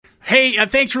Hey,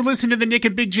 thanks for listening to the Nick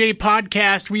and Big J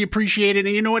podcast. We appreciate it.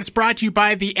 And you know what? It's brought to you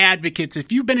by The Advocates.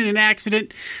 If you've been in an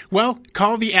accident, well,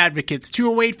 call The Advocates.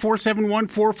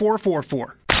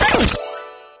 208-471-4444.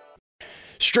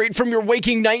 Straight from your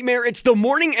waking nightmare, it's the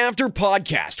Morning After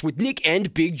podcast with Nick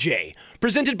and Big J.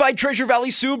 Presented by Treasure Valley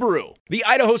Subaru, the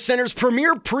Idaho Center's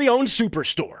premier pre-owned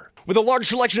superstore. With a large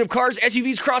selection of cars,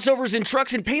 SUVs, crossovers, and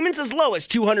trucks, and payments as low as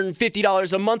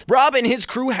 $250 a month, Rob and his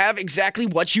crew have exactly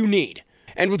what you need.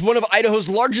 And with one of Idaho's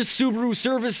largest Subaru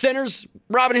service centers,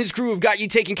 Rob and his crew have got you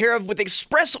taken care of with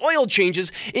express oil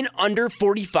changes in under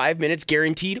 45 minutes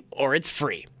guaranteed, or it's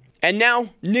free. And now,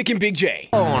 Nick and Big J.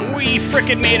 We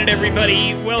frickin' made it,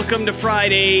 everybody. Welcome to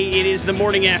Friday. It is the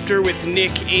Morning After with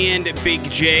Nick and Big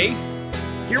J.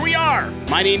 Here we are.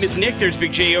 My name is Nick. There's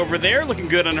Big J over there, looking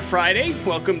good on a Friday.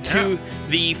 Welcome to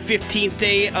the 15th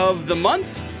day of the month.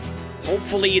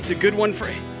 Hopefully it's a good one for...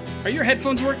 Are your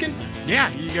headphones working?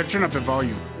 Yeah, you gotta turn up the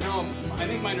volume. No, I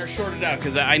think mine are shorted out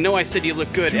because I know I said you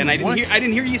look good, dude, and I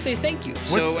didn't hear you say thank you.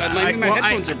 So my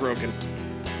headphones are broken.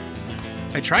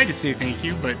 I tried to say thank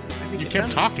you, but you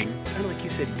kept talking. It sounded like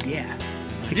you said yeah.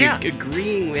 Like yeah.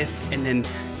 Agreeing with and then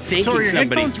thanking so are your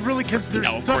somebody. Headphones really? Because there's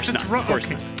stuff that's wrong. Of course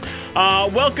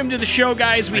not. Welcome to the show,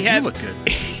 guys. We have look good.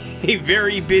 A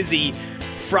very busy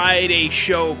Friday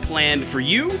show planned for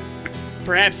you.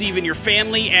 Perhaps even your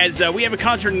family, as we have a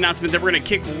concert announcement that we're going to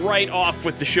kick right off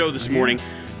with the show this morning.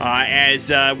 As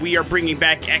we are bringing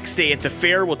back X Day at the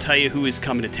Fair. We'll tell you who is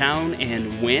coming to town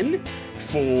and when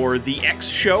for the X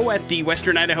show at the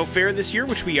Western Idaho Fair this year,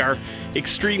 which we are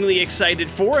extremely excited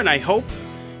for, and I hope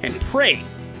and pray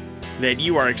that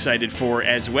you are excited for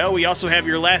as well. We also have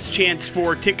your last chance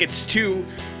for tickets to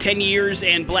 10 Years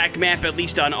and Black Map, at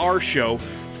least on our show,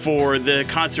 for the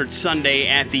concert Sunday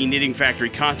at the Knitting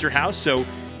Factory Concert House. So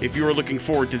if you are looking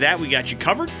forward to that, we got you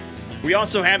covered. We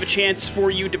also have a chance for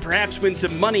you to perhaps win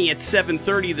some money at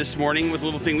 7:30 this morning with a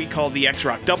little thing we call the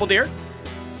X-Rock Double Dare.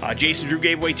 Jason Drew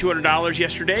gave away $200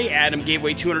 yesterday. Adam gave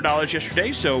away $200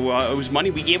 yesterday. So it was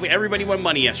money. Everybody won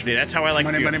money yesterday. That's how I like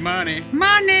to do it. Money.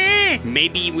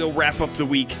 Maybe we'll wrap up the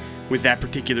week with that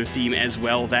particular theme as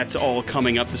well. That's all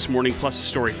coming up this morning, plus a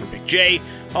story from Big J,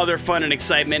 other fun and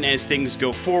excitement as things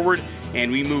go forward and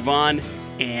we move on.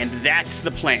 And that's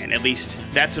the plan. At least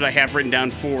that's what I have written down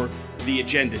for the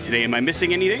agenda today. Am I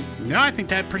missing anything? No, I think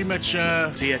that pretty much...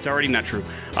 See, that's already not true.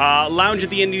 Lounge at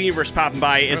the End of the Universe popping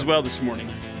by as well this morning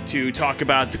to talk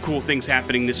about the cool things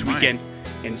happening this weekend.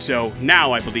 And so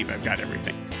now I believe I've got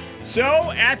everything.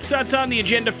 So, that's on the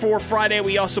agenda for Friday.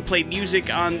 We also play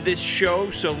music on this show,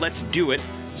 so let's do it.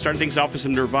 Starting things off with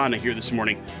some Nirvana here this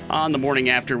morning on the Morning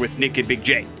After with Nick and Big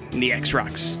J and the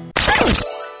X-Rocks.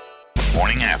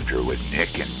 Morning After with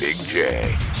Nick and Big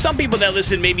J. Some people that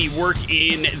listen maybe work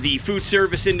in the food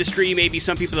service industry. Maybe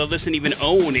some people that listen even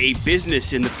own a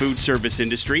business in the food service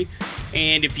industry.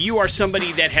 And if you are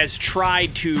somebody that has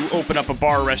tried to open up a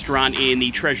bar or restaurant in the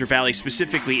Treasure Valley,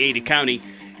 specifically Ada County,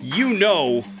 you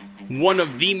know one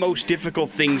of the most difficult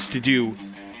things to do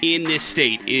in this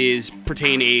state is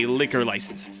pertain a liquor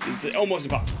license. It's almost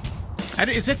impossible.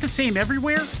 Is it the same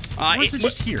everywhere? Or is it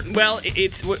just here? Well,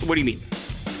 it's... What do you mean?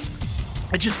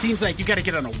 It just seems like you got to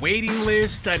get on a waiting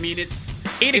list. I mean, it's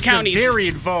a very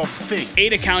involved thing.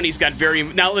 Ada County's got very...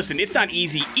 Now, listen, it's not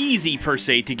easy per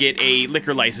se to get a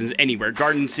liquor license anywhere.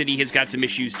 Garden City has got some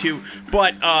issues too,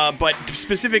 but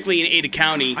specifically in Ada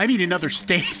County... I mean, in other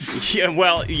states. Yeah,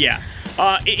 well, yeah.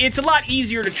 It's a lot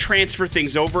easier to transfer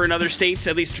things over in other states,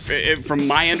 at least from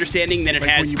my understanding, than it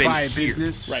has been when you buy a here.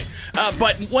 business. Right.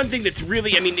 But one thing that's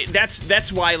really, I mean,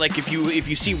 that's why, like, if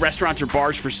you see restaurants or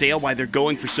bars for sale, why they're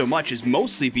going for so much is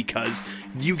mostly because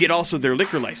you get also their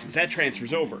liquor license. That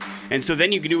transfers over. And so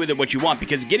then you can do with it what you want,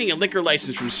 because getting a liquor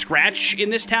license from scratch in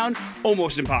this town,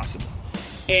 almost impossible.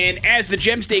 And as the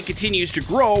Gem State continues to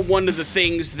grow, one of the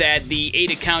things that the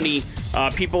Ada County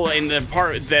people in the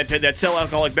part that sell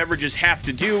alcoholic beverages have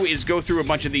to do is go through a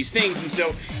bunch of these things. And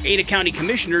so Ada County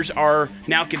commissioners are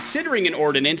now considering an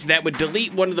ordinance that would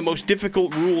delete one of the most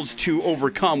difficult rules to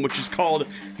overcome, which is called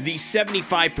the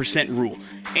 75% rule.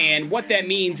 And what that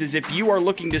means is if you are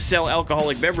looking to sell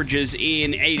alcoholic beverages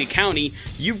in Ada County,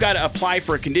 you've got to apply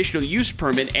for a conditional use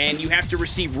permit, and you have to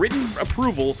receive written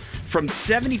approval from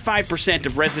 75%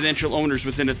 of residential owners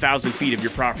within 1,000 feet of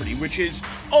your property, which is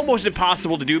almost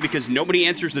impossible to do because nobody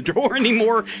answers the door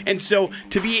anymore. And so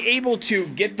to be able to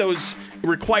get those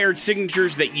required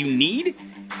signatures that you need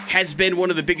has been one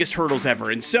of the biggest hurdles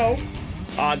ever. And so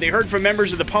they heard from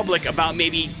members of the public about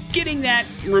maybe getting that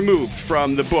removed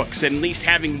from the books and at least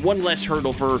having one less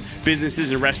hurdle for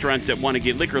businesses and restaurants that want to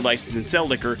get liquor license and sell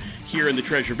liquor here in the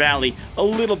Treasure Valley, a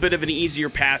little bit of an easier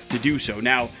path to do so.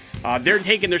 Now, they're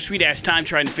taking their sweet-ass time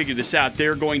trying to figure this out.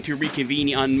 They're going to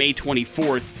reconvene on May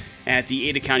 24th at the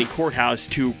Ada County Courthouse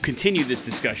to continue this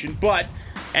discussion, but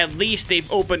at least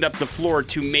they've opened up the floor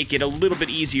to make it a little bit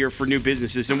easier for new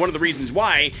businesses. And one of the reasons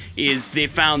why is they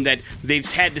found that they've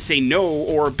had to say no,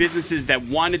 or businesses that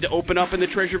wanted to open up in the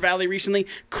Treasure Valley recently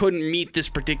couldn't meet this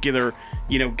particular,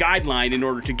 guideline in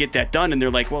order to get that done. And they're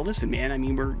like, well, listen, man, I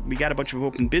mean, we got a bunch of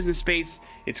open business space.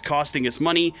 It's costing us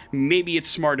money. Maybe it's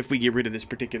smart if we get rid of this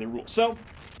particular rule. So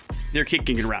they're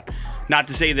kicking it around. Not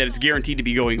to say that it's guaranteed to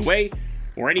be going away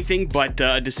or anything, but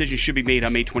a decision should be made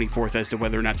on May 24th as to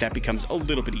whether or not that becomes a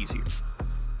little bit easier.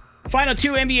 Final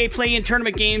 2 NBA play-in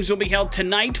tournament games will be held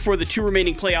tonight for the 2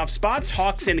 remaining playoff spots.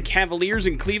 Hawks and the Cavaliers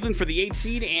in Cleveland for the 8th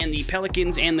seed, and the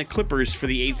Pelicans and the Clippers for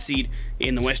the 8th seed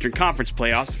in the Western Conference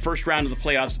playoffs. The first round of the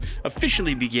playoffs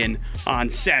officially begin on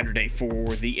Saturday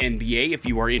for the NBA. If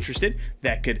you are interested,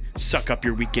 that could suck up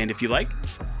your weekend if you like.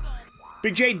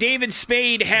 Big J, David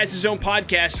Spade has his own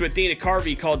podcast with Dana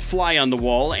Carvey called Fly on the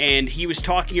Wall, and he was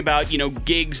talking about,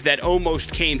 gigs that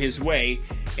almost came his way,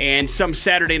 and some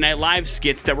Saturday Night Live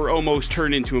skits that were almost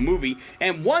turned into a movie.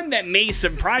 And one that may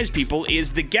surprise people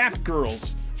is the Gap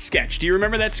Girls sketch. Do you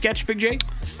remember that sketch, Big J?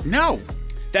 No.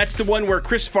 That's the one where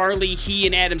Chris Farley, he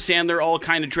and Adam Sandler all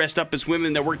kind of dressed up as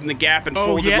women that worked in the Gap and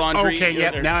folded laundry.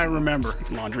 Okay, now I remember.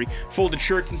 Laundry. Folded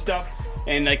shirts and stuff.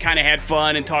 And they kind of had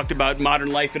fun and talked about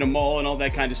modern life in a mall and all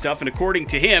that kind of stuff. And according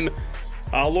to him,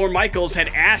 Lorne Michaels had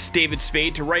asked David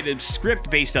Spade to write a script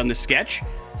based on the sketch.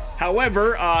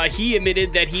 However, he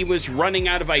admitted that he was running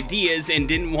out of ideas and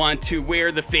didn't want to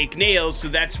wear the fake nails, so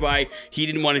that's why he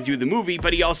didn't want to do the movie.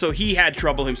 But he had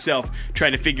trouble himself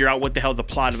trying to figure out what the hell the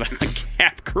plot of a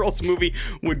Gap Girls movie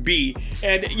would be.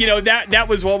 And that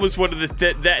was always one of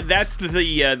that's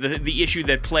the issue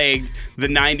that plagued the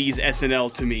 '90s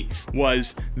SNL to me,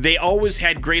 was they always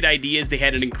had great ideas. They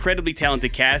had an incredibly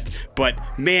talented cast, but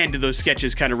man, did those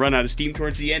sketches kind of run out of steam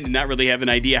towards the end and not really have an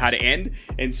idea how to end.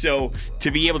 And so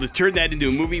to be able to turn that into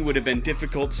a movie would have been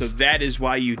difficult, so that is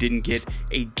why you didn't get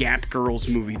a Gap Girls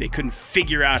movie. They couldn't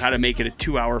figure out how to make it a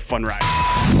 2-hour fun ride.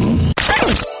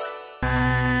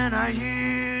 And I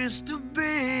used to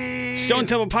be Stone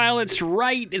Temple Pilots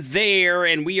right there,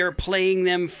 and we are playing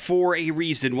them for a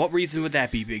reason. What reason would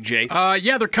that be, Big J?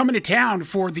 They're coming to town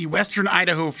for the Western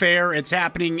Idaho Fair. It's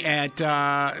happening at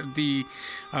the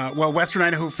Western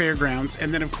Idaho Fairgrounds.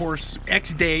 And then, of course,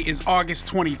 X Day is August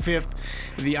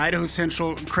 25th. The Idaho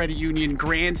Central Credit Union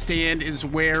Grandstand is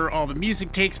where all the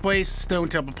music takes place. Stone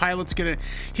Temple Pilots going to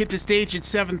hit the stage at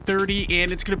 7:30,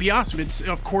 and it's going to be awesome. It's,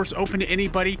 of course, open to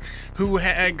anybody who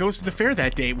goes to the fair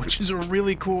that day, which is a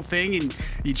really cool thing. And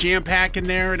you jam-pack in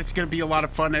there, and it's going to be a lot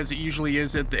of fun, as it usually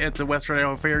is at the Western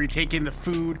Idaho Fair. You take in the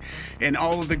food and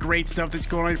all of the great stuff that's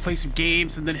going on. You play some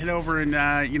games, and then head over and,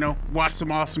 watch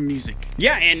some awesome music.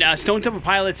 Yeah, and Stone Temple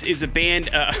Pilots is a band,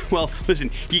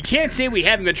 listen, you can't say we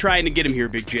haven't been trying to get them here,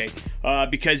 Big J,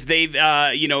 because they've,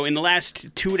 in the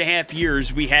last 2.5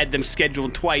 years, we had them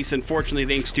scheduled twice. Unfortunately,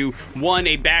 thanks to, 1,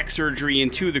 a back surgery,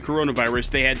 and 2, the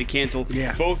coronavirus, they had to cancel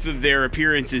both of their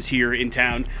appearances here in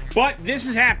town. But this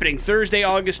is happening Thursday,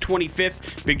 August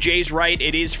 25th. Big J's right,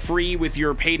 it is free with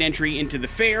your paid entry into the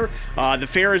fair. The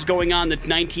fair is going on the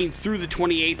 19th through the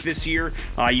 28th this year.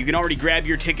 You can already grab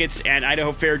your tickets at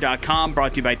idahofair.com,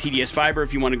 brought to you by TDS Fiber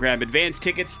if you want to grab advanced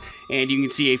tickets. And you can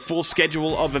see a full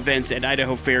schedule of events at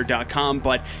idahofair.com.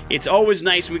 But it's always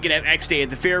nice when we can have X Day at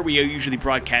the fair. We usually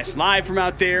broadcast live from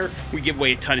out there. We give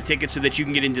away a ton of tickets so that you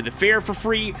can get into the fair for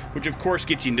free, which of course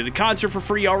gets you into the concert for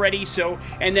free already.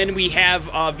 And then we have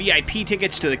VIP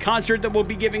tickets to the concert that we'll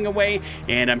be giving away,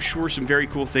 and I'm sure some very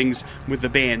cool things with the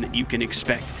band that you can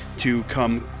expect to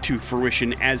come to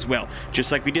fruition as well.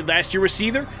 Just like we did last year with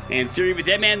Seether and Theory of a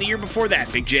Dead Man the year before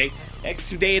that, Big J.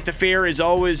 X Day at the fair is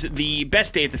always the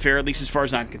best day at the fair, at least as far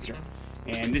as I'm concerned.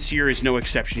 And this year is no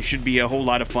exception. It should be a whole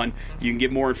lot of fun. You can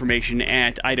get more information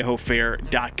at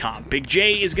idahofair.com. Big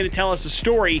J is going to tell us a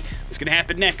story that's going to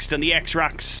happen next on the X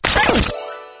Rocks.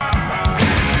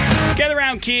 Gather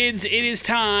around, kids. It is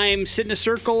time. Sit in a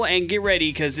circle and get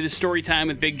ready, because it is story time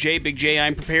with Big J. Big J,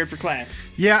 I'm prepared for class.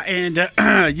 Yeah, and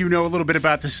you know a little bit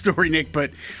about the story, Nick,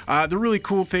 but the really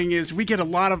cool thing is we get a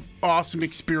lot of awesome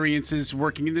experiences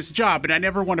working in this job, and I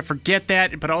never want to forget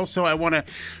that, but also I want to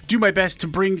do my best to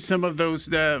bring some of those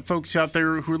folks out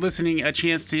there who are listening a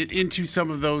chance to into some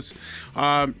of those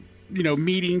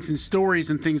meetings and stories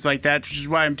and things like that, which is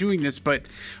why I'm doing this. But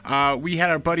we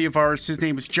had a buddy of ours, his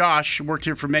name was Josh, worked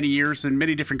here for many years in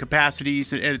many different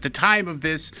capacities. And at the time of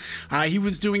this, he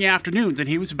was doing afternoons, and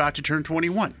he was about to turn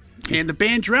 21. And the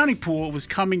band Drowning Pool was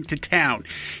coming to town.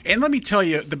 And let me tell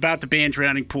you about the band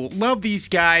Drowning Pool. Love these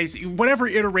guys, whatever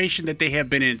iteration that they have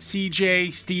been in.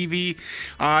 CJ, Stevie,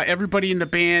 everybody in the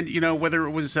band, whether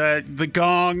it was The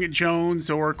Gong, Jones,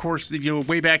 or, of course,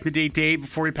 way back in the day, Dave,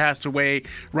 before he passed away,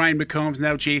 Ryan McCombs,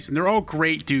 now Jason. They're all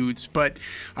great dudes. But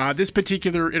this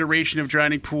particular iteration of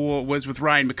Drowning Pool was with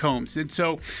Ryan McCombs. And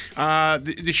so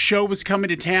the show was coming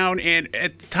to town. And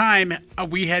at the time,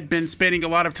 we had been spending a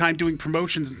lot of time doing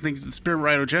promotions and things at the Spearmint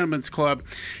Rhino Gentlemen's Club,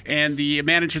 and the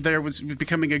manager there was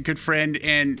becoming a good friend,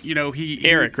 and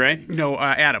Eric, right? No,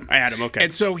 Adam. Adam, okay.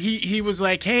 And so he was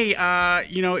like, hey,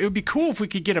 it would be cool if we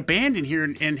could get a band in here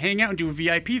and hang out and do a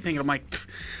VIP thing. And I'm like,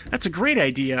 that's a great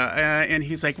idea. And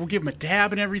he's like, we'll give them a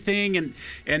tab and everything. And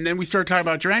then we started talking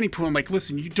about Drowning Pool. I'm like,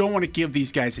 listen, you don't want to give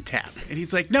these guys a tab. And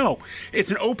he's like, no,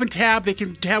 it's an open tab. They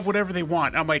can have whatever they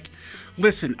want. I'm like,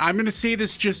 listen, I'm going to say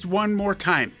this just one more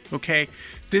time, okay?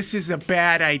 This is a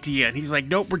bad idea. And he's like,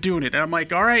 nope, we're doing it. And I'm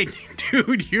like, all right,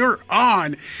 dude, you're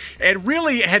on. And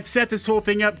really had set this whole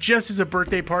thing up just as a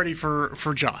birthday party for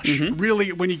Josh,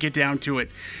 really, when you get down to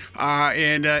it.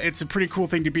 And it's a pretty cool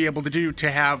thing to be able to do,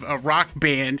 to have a rock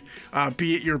band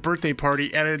be at your birthday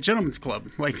party at a gentleman's club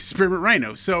like Spearmint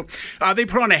Rhino. So they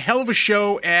put on a hell of a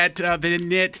show at the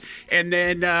Knit, and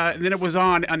then it was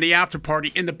on the after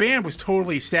party, and the band was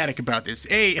totally ecstatic about this.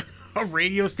 A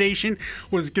radio station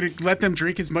was going to let them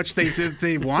drink as much as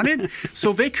they wanted,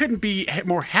 so they couldn't be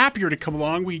more happier to come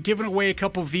along. We'd given away a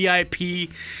couple VIP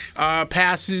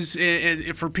passes and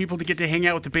for people to get to hang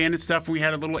out with the band and stuff. We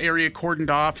had a little area cordoned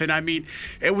off, and I mean,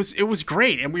 it was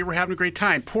great, and we were having a great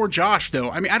time. Poor Josh, though.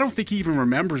 I mean, I don't think he even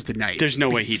remembers the night. There's no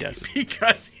way he does.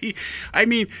 Because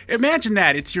imagine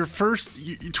that. It's your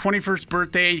 21st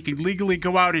birthday. You can legally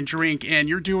go out and drink, and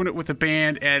you're doing it with a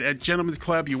band at a gentleman's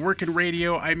club. You work in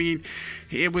radio. I mean,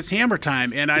 it was hammer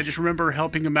time, and I just remember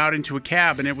helping him out into a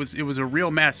cab, and it was a real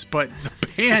mess. But the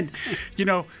band,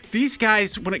 these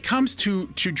guys, when it comes to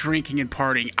drinking and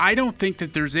partying, I don't think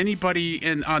that there's anybody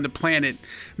on the planet,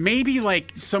 maybe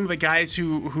like some of the guys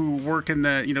who work in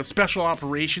the special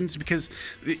operations, because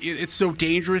it's so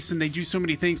dangerous and they do so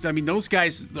many things. I mean, those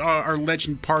guys are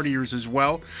legend partiers as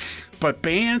well. But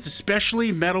bands,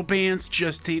 especially metal bands,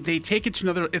 just they take it to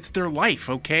another. It's their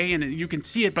life, okay, and you can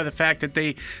see it by the fact that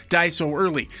they die so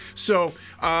early. So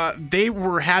they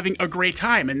were having a great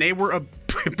time, and they were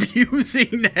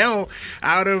abusing the hell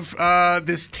out of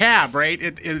this tab right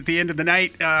at the end of the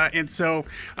night, and so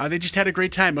they just had a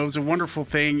great time. It was a wonderful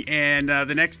thing. And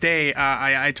the next day,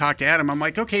 I talked to Adam. I'm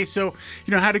like, okay, so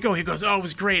how'd it go? He goes, oh, it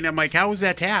was great. And I'm like, how was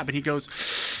that tab? And he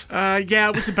goes, yeah,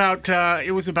 it was about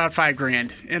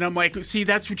 $5,000. And I'm like, see,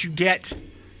 that's what you get.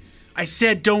 I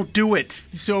said don't do it.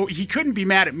 So he couldn't be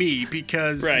mad at me,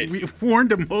 because we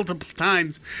warned him multiple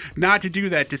times not to do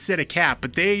that, to set a cap.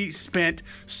 But they spent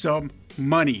some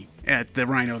money at the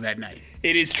Rhino that night.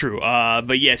 It is true.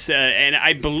 But yes, and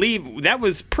I believe that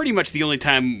was pretty much the only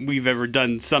time we've ever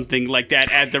done something like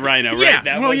that at the Rhino,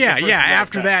 right? Yeah.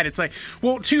 After that, it's like,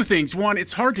 well, two things. One,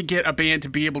 it's hard to get a band to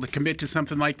be able to commit to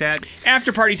something like that.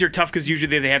 After parties are tough because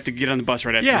usually they have to get on the bus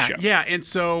right after the show. Yeah, and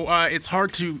so it's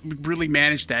hard to really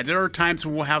manage that. There are times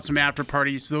when we'll have some after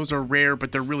parties. Those are rare,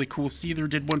 but they're really cool. Cedar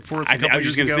did one for us a couple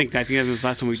years ago. I think that was the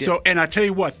last one we did. So, and I tell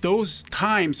you what, those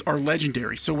times are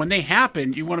legendary. So when they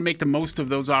happen, you want to make the most of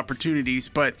those opportunities.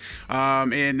 But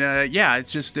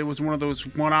it's just, it was one of those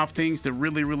one-off things that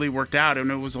really, really worked out,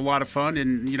 and it was a lot of fun,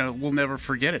 and we'll never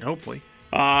forget it, hopefully.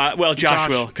 Well, Josh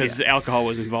will, because alcohol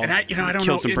was involved. And I don't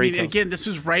know. I mean, again, this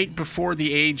was right before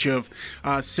the age of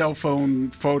cell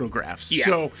phone photographs. Yeah.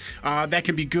 So that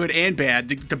can be good and bad.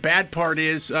 The bad part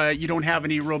is you don't have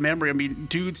any real memory. I mean,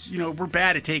 dudes, we're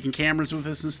bad at taking cameras with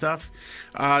us and stuff.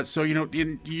 So, you would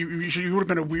have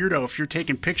been a weirdo if you're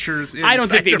taking pictures. I don't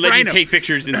think they'd let you take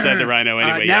pictures inside the Rhino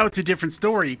anyway. Now it's a different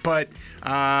story. But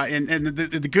and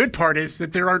the good part is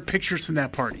that there aren't pictures from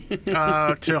that party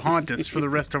to haunt us for the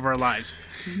rest of our lives.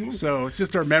 So it's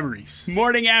just our memories.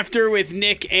 Morning After with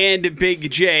Nick and Big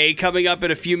J. Coming up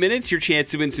in a few minutes, your chance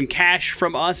to win some cash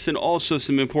from us and also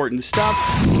some important stuff.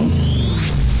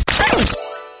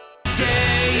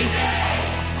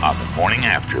 On the Morning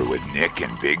After with Nick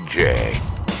and Big J.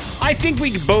 I think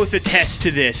we can both attest to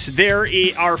this. There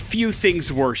are few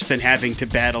things worse than having to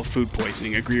battle food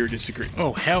poisoning. Agree or disagree?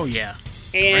 Oh, hell yeah.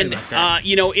 And, Right about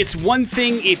that. it's one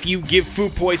thing if you give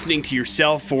food poisoning to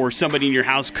yourself or somebody in your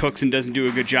house cooks and doesn't do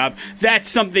a good job. That's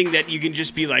something that you can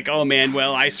just be like, oh, man,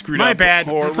 well, I screwed My up. bad.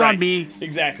 Or, It's on me.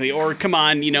 Exactly. Or, come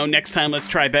on, next time let's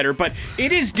try better. But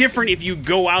it is different if you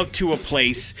go out to a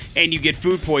place and you get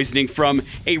food poisoning from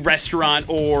a restaurant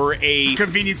or a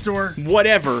Convenience store.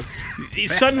 whatever.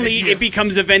 Suddenly idea. it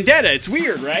becomes a vendetta. It's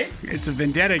weird, right? It's a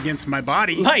vendetta against my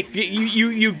body. Like,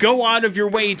 you go out of your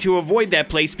way to avoid that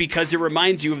place because it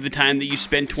reminds you of the time that you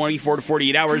spent 24 to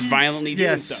 48 hours violently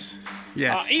doing stuff.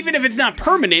 Yes. Even if it's not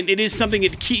permanent, it is something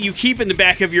that you keep in the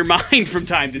back of your mind from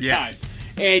time to time.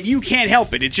 And you can't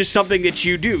help it. It's just something that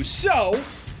you do. So,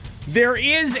 there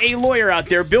is a lawyer out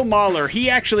there, Bill Mahler. He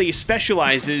actually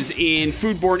specializes in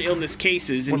foodborne illness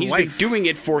cases, and What a he's been life. doing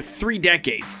it for 3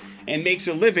 decades and makes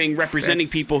a living representing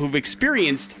That's- people who've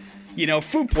experienced,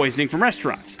 food poisoning from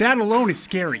restaurants. That alone is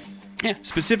scary. Yeah,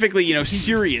 specifically,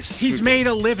 serious. He's food made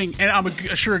a living, and I'm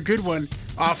sure a good one,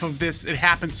 off of this. It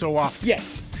happens so often.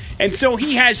 Yes. And so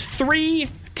he has 3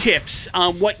 tips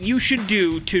on what you should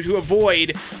do to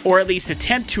avoid, or at least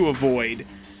attempt to avoid,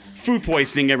 food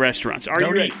poisoning at restaurants. Are you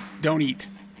Don't ready? eat. Don't eat.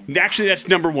 Actually, that's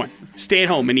number 1. Stay at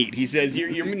home and eat. He says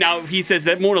he says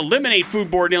that won't eliminate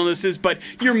foodborne illnesses, but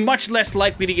you're much less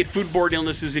likely to get foodborne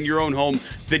illnesses in your own home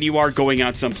than you are going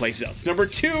out someplace else. Number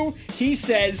 2, he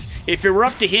says if it were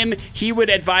up to him, he would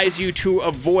advise you to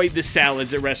avoid the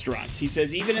salads at restaurants. He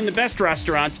says even in the best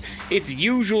restaurants, it's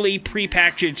usually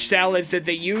prepackaged salads that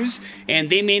they use, and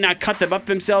they may not cut them up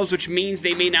themselves, which means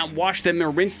they may not wash them or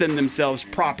rinse them themselves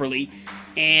properly.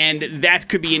 And that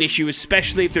could be an issue,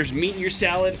 especially if there's meat in your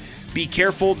salad. Be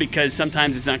careful because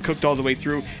sometimes it's not cooked all the way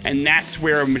through, and that's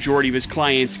where a majority of his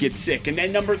clients get sick. And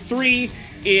then number 3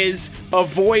 is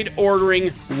avoid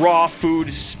ordering raw food,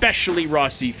 especially raw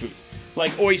seafood,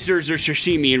 like oysters or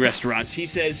sashimi in restaurants. He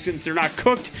says since they're not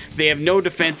cooked, they have no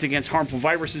defense against harmful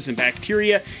viruses and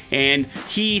bacteria. And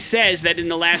he says that in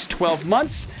the last 12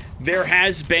 months, there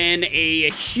has been a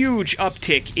huge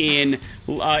uptick in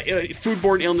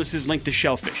foodborne illnesses linked to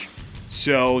shellfish.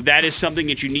 So that is something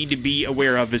that you need to be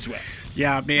aware of as well.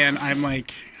 Yeah, man. I'm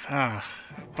like,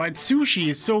 but sushi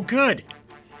is so good.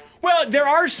 Well, there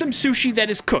are some sushi that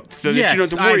is cooked, so that Yes, you don't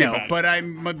have to worry I know,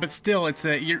 about it. but still, it's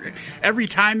every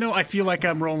time though. I feel like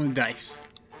I'm rolling dice,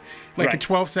 like a Right.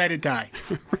 12-sided die.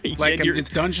 Like And you're- it's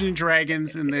Dungeons and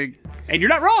Dragons, and And you're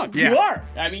not wrong. Yeah. You are.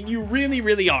 I mean, you really,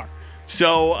 really are.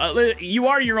 So you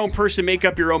are your own person. Make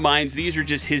up your own minds. These are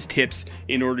just his tips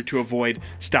in order to avoid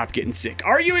stop getting sick.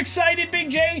 Are you excited, Big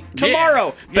J?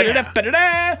 Tomorrow, Yeah.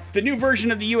 ba-da-da-ba-da-da, the new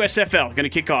version of the USFL going to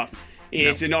kick off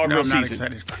its inaugural I'm not season.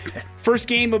 excited about that. First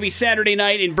game will be Saturday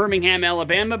night in Birmingham,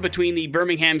 Alabama, between the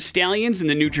Birmingham Stallions and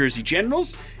the New Jersey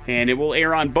Generals. And it will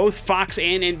air on both Fox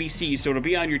and NBC, so it'll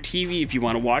be on your TV if you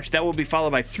want to watch. That will be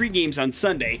followed by 3 games on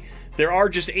Sunday. There are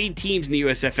just 8 teams in the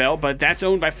USFL, but that's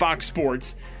owned by Fox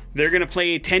Sports. They're going to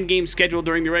play a 10-game schedule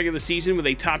during the regular season with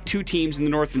a top 2 teams in the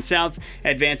North and South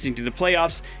advancing to the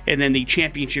playoffs, and then the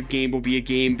championship game will be a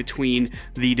game between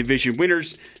the division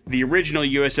winners. The original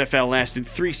USFL lasted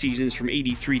 3 seasons from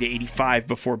 83 to 85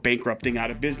 before bankrupting out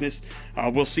of business.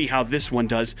 We'll see how this one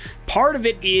does. Part of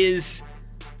it is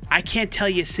I can't tell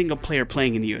you a single player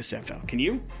playing in the USFL. Can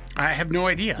you? I have no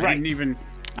idea. I Right. didn't even.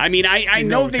 I mean, I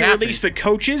know what's they happening. released the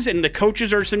coaches, and the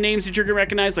coaches are some names that you're going to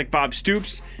recognize, like Bob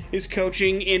Stoops is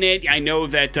coaching in it. I know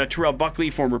that Terrell Buckley,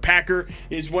 former Packer,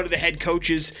 is one of the head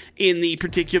coaches in the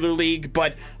particular league,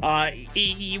 but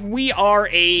we are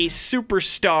a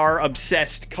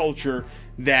superstar-obsessed culture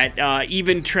that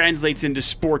even translates into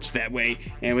sports that way.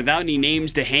 And without any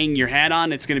names to hang your hat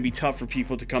on, it's going to be tough for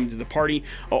people to come to the party.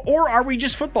 Or are we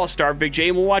just football starved, Big J,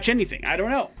 and we'll watch anything? I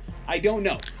don't know. I don't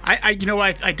know. I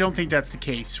don't think that's the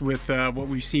case with what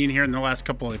we've seen here in the last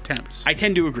couple of attempts. I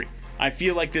tend to agree. I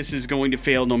feel like this is going to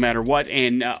fail no matter what,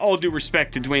 and all due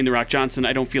respect to Dwayne "The Rock" Johnson,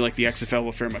 I don't feel like the XFL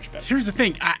will fare much better. Here's the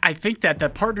thing. I think that the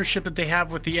partnership that they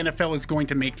have with the NFL is going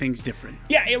to make things different.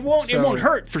 Yeah, it won't So-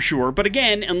 hurt for sure, but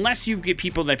again, unless you get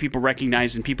people that people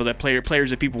recognize and people that players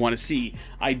that people want to see,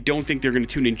 I don't think they're going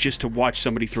to tune in just to watch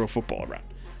somebody throw a football around.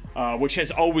 Which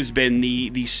has always been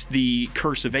the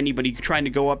curse of anybody trying to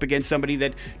go up against somebody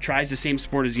that tries the same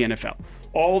sport as the NFL.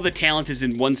 All the talent is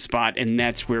in one spot, and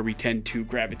that's where we tend to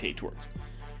gravitate towards.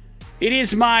 It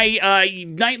is my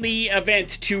nightly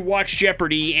event to watch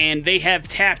Jeopardy, and they have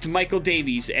tapped Michael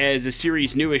Davies as the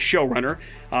series' newest showrunner.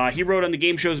 He wrote on the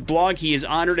game show's blog, he is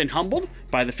honored and humbled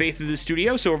by the faith of the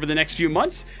studio, so over the next few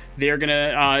months, they're going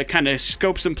to kind of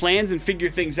scope some plans and figure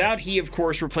things out. He, of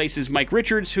course, replaces Mike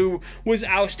Richards, who was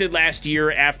ousted last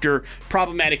year after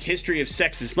problematic history of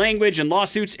sexist language and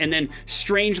lawsuits, and then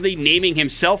strangely naming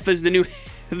himself as the new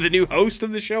the new host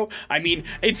of the show. I mean,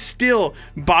 it still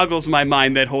boggles my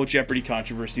mind, that whole Jeopardy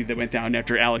controversy that went down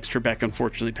after Alex Trebek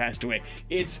unfortunately passed away.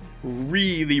 It's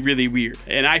really, really weird.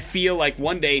 And I feel like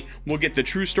one day we'll get the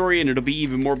true story and it'll be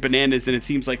even more bananas than it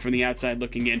seems like from the outside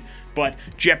looking in. But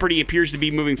Jeopardy appears to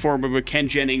be moving forward with Ken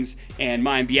Jennings and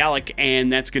Mayim Bialik,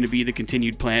 and that's going to be the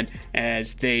continued plan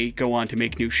as they go on to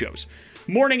make new shows.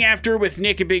 Morning After with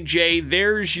Nick and Big J.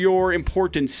 There's your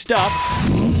important stuff.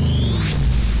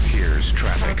 Here's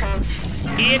traffic.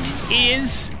 It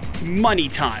is money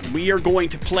time. We are going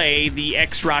to play the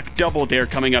X-Rock Double Dare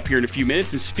coming up here in a few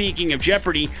minutes. And speaking of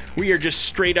Jeopardy, we are just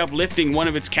straight up lifting one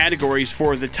of its categories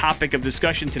for the topic of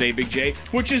discussion today, Big J,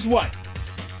 which is what?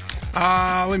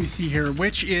 Let me see here.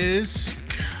 Which is...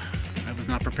 I was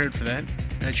not prepared for that.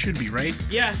 That should be right.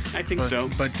 Yeah, I think so.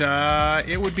 But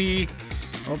it would be...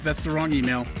 Oh, that's the wrong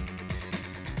email.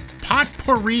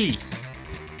 Potpourri.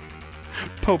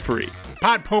 Potpourri.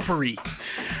 Potpourri.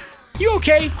 You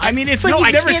okay? I mean, it's like No, you've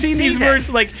I never can't seen say these that.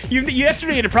 words. Like, you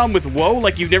yesterday had a problem with whoa,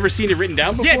 like you've never seen it written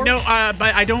down before. Yeah, no,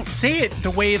 but I don't say it the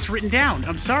way it's written down.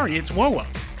 I'm sorry, it's WOA.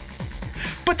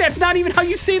 But that's not even how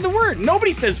you say the word.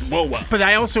 Nobody says whoa. But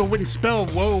I also wouldn't spell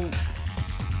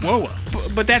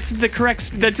WOA. But that's the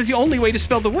correct. That's the only way to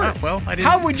spell the word. Oh, well, I didn't.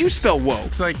 How would you spell whoa?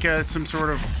 It's like some sort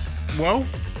of whoa.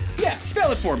 Yeah,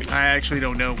 spell it for me. I actually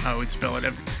don't know how I'd spell it.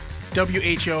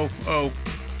 WHOO.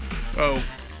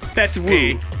 That's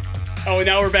woo. Oh,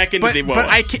 now we're back into the whoa.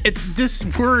 But it's this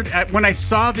word. When I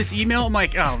saw this email, I'm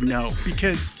like, oh no,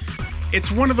 because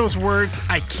it's one of those words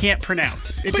I can't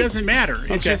pronounce. It doesn't matter.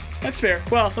 It's Okay, just that's fair.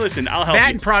 Well, listen, I'll help that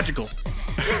you. and prodigal.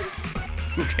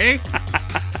 Okay,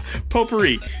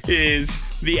 Potpourri is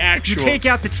the you actual. take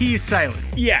out the T is silent.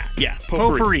 Yeah.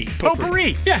 Potpourri.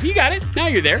 Yeah, you got it. Now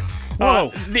you're there.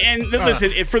 Whoa. Listen,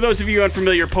 for those of you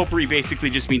unfamiliar, potpourri basically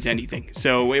just means anything.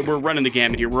 So we're running the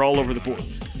gamut here. We're all over the board.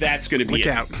 That's going to be Look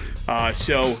it. out.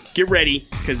 So get ready,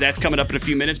 because that's coming up in a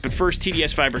few minutes. But first,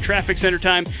 TDS Fiber Traffic Center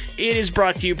time. It is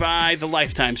brought to you by the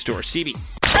Lifetime Store. CB.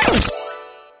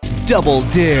 Double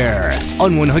Dare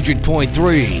on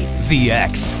 100.3 The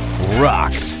X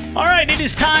Rocks. All right, it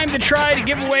is time to try to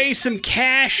give away some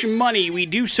cash money. We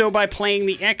do so by playing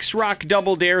the X-Rock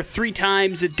Double Dare 3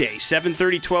 times a day,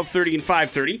 7:30, 12:30, and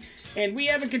 5:30. And we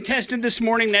have a contestant this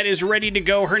morning that is ready to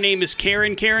go. Her name is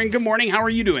Karen. Karen, good morning. How are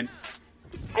you doing?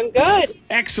 I'm good.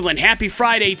 Excellent. Happy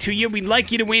Friday to you. We'd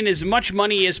like you to win as much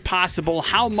money as possible.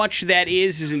 How much that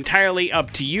is entirely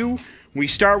up to you. We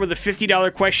start with a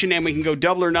 $50 question, and we can go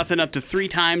double or nothing up to 3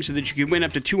 times so that you can win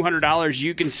up to $200.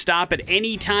 You can stop at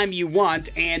any time you want,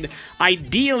 and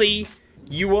ideally,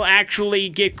 you will actually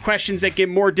get questions that get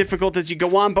more difficult as you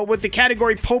go on. But with the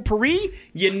category potpourri,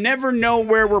 you never know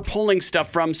where we're pulling stuff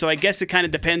from, so I guess it kind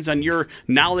of depends on your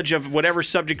knowledge of whatever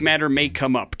subject matter may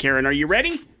come up. Karen, are you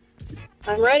ready?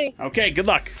 I'm ready. Okay, good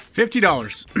luck.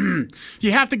 $50.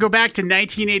 You have to go back to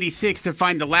 1986 to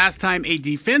find the last time a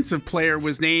defensive player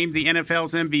was named the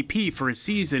NFL's MVP for a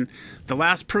season. The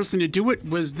last person to do it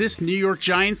was this New York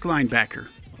Giants linebacker.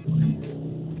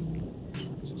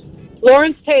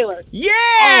 Lawrence Taylor. Yeah,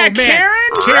 man.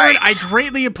 Karen! Karen, Right. I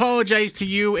greatly apologize to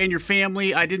you and your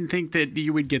family. I didn't think that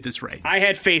you would get this right. I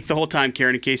had faith the whole time,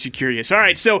 Karen, in case you're curious. All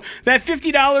right, so that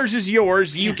 $50 is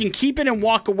yours. You can keep it and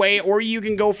walk away, or you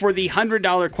can go for the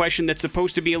 $100 question that's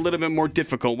supposed to be a little bit more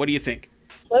difficult. What do you think?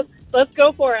 Let's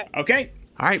go for it. Okay.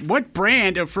 All right, what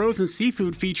brand of frozen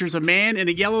seafood features a man in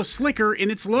a yellow slicker in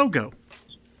its logo?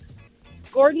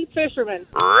 Gordon Fisherman.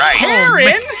 Right.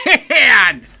 Karen!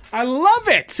 Man! I love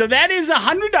it. So that is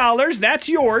 $100. That's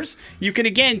yours. You can,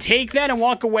 again, take that and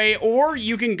walk away, or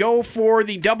you can go for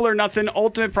the double or nothing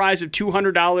ultimate prize of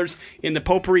 $200 in the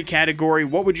potpourri category.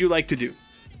 What would you like to do?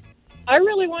 I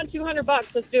really want $200.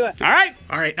 Let's do it. All right.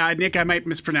 All right, Nick, I might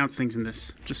mispronounce things in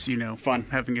this, just so you know. Fun. I'm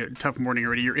having a tough morning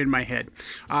already. You're in my head.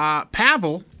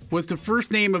 Pavel was the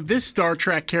first name of this Star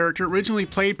Trek character originally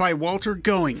played by Walter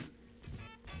Going.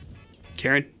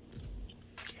 Karen?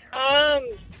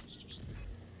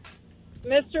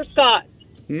 Mr. Scott.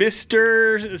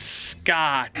 Mr.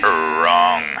 Scott.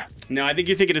 Wrong. No, I think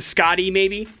you're thinking of Scotty,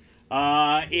 maybe,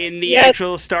 in the Yes.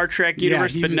 actual Star Trek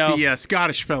universe, yeah, he but was no. the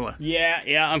Scottish fella.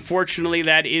 Yeah, unfortunately,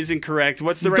 that is incorrect.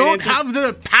 What's the right Don't answer? have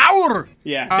the power.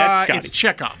 Yeah, that's Scotty. It's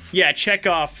Chekhov. Yeah,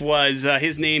 Chekhov was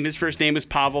his name. His first name was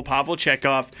Pavel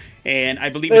Chekhov, and I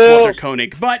believe it's Walter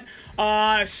Koenig. But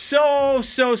So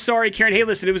sorry, Karen. Hey,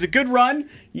 listen, it was a good run.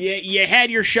 You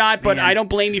had your shot, but Man. I don't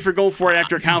blame you for going for it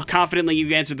after how confidently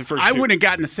you answered the first I two. wouldn't have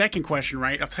gotten the second question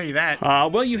right. I'll tell you that.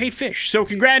 Well, you hate fish. So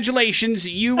congratulations.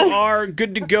 You are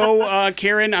good to go,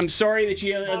 Karen. I'm sorry that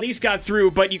you at least got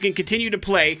through, but you can continue to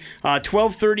play.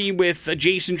 12:30 with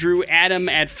Jason Drew, Adam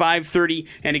at 5:30.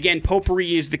 And again,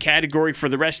 potpourri is the category for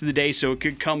the rest of the day, so it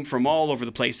could come from all over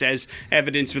the place, as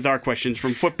evidenced with our questions,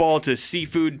 from football to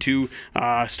seafood to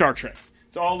Star Trek.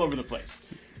 It's all over the place.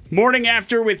 Morning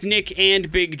After with Nick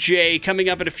and Big J. Coming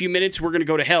up in a few minutes, we're going to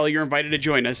go to hell. You're invited to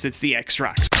join us. It's the X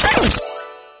Rocks.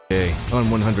 Hey, on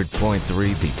 100.3,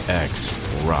 the X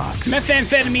rocks.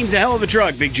 Methamphetamine's a hell of a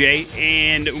drug, Big J,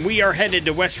 and we are headed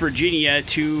to West Virginia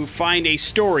to find a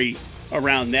story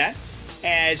around that.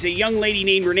 As a young lady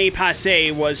named Renee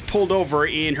Passe was pulled over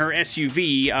in her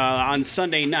SUV on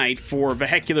Sunday night for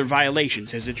vehicular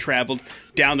violations as it traveled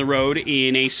down the road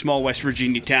in a small West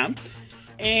Virginia town.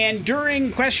 And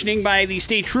during questioning by the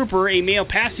state trooper, a male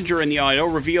passenger in the auto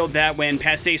revealed that when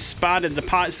Passe spotted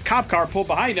the cop car pulled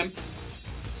behind him,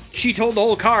 she told the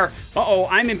whole car, "Uh-oh,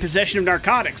 I'm in possession of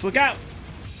narcotics. Look out."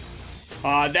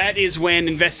 That is when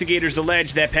investigators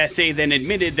alleged that Passe then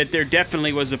admitted that there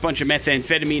definitely was a bunch of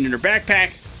methamphetamine in her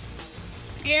backpack,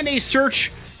 and a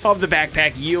search of the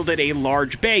backpack yielded a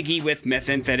large baggie with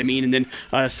methamphetamine and then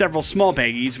several small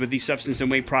baggies with the substance and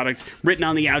weight product written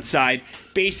on the outside.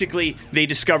 Basically, they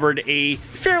discovered a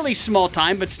fairly small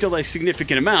time, but still a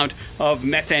significant amount of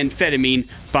methamphetamine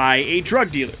by a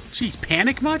drug dealer. Jeez,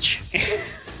 panic much?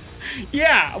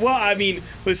 Yeah, well, I mean,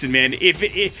 listen, man.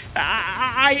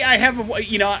 I have,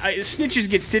 snitches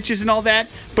get stitches and all that.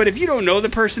 But if you don't know the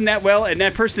person that well, and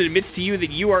that person admits to you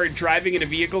that you are driving in a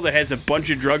vehicle that has a bunch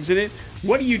of drugs in it,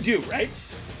 what do? Right?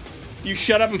 You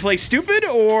shut up and play stupid,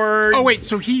 or? Oh wait,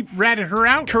 so he ratted her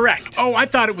out? Correct. Oh, I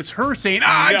thought it was her saying,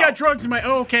 I No. got drugs in my.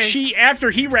 Oh, okay.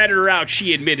 After he ratted her out,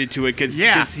 she admitted to it because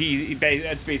Yeah. that's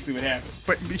basically what happened.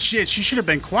 But she should have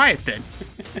been quiet then.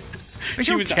 Like,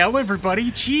 She don't was- tell everybody.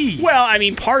 Jeez. Well, I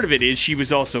mean, part of it is she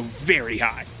was also very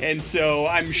high, and so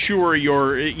I'm sure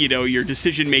your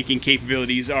decision-making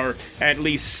capabilities are at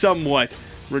least somewhat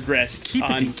regressed. Keep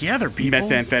it on together, people.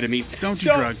 Methamphetamine. Don't do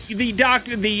So drugs. The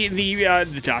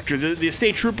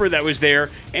state trooper that was there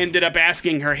ended up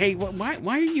asking her, "Hey, why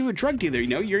are you a drug dealer?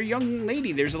 You're a young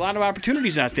lady. There's a lot of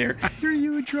opportunities out there." I hear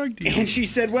you a drug dealer. And she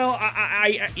said, "Well,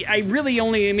 I really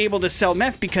only am able to sell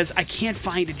meth because I can't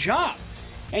find a job."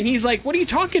 And he's like, "What are you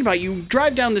talking about? You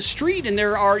drive down the street and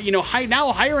there are,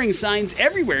 now hiring signs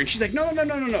everywhere." And she's like, "No.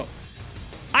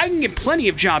 I can get plenty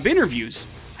of job interviews.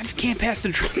 I just can't pass the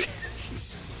drug test."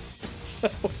 So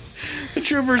the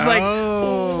trooper's like,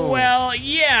 "Well,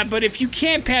 yeah, but if you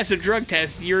can't pass a drug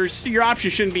test, your option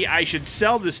shouldn't be I should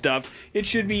sell the stuff. It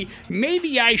should be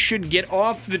maybe I should get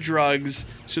off the drugs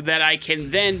so that I can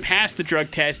then pass the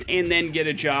drug test and then get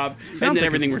a job, and then like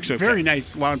everything a works okay." Very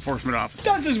nice law enforcement officer.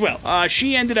 Does as well.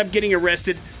 She ended up getting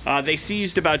arrested. They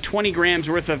seized about 20 grams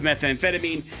worth of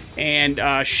methamphetamine,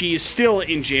 and she is still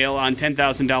in jail on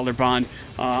 $10,000 bond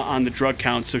on the drug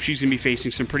count, so she's going to be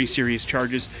facing some pretty serious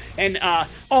charges. And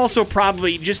also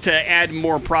probably, just to add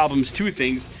more problems to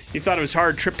things, you thought it was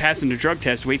hard passing the drug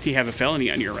test, wait till you have a felony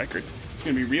on your record. It's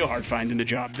going to be real hard finding a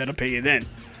job. That'll pay you then.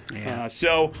 Yeah.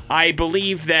 So I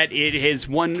believe that it is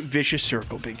one vicious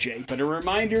circle, Big J. But a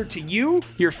reminder to you,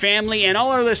 your family, and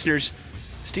all our listeners,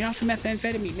 stay off the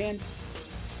methamphetamine, man.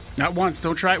 Not once.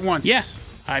 Don't try it once. Yeah.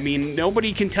 I mean,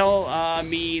 nobody can tell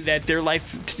me that their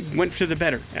life went for the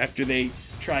better after they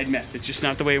tried meth. It's just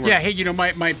not the way it works. Yeah, hey,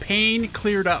 my pain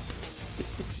cleared up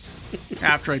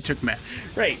after I took meth.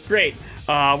 Great.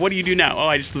 What do you do now? Oh,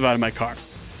 I just live out of my car.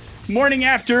 Morning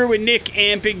After with Nick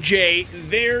and Big J.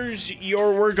 There's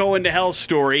your We're Going to Hell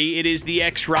story. It is the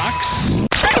X Rocks.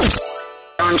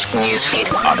 On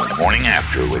the Morning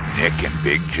After with Nick and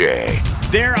Big J.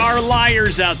 There are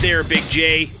liars out there, Big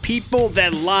J. People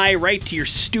that lie right to your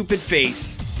stupid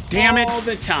face. Damn it. All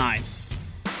the time.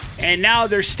 And now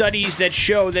there's studies that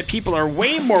show that people are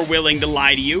way more willing to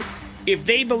lie to you if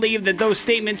they believe that those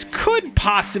statements could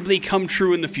possibly come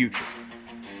true in the future.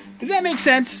 Does that make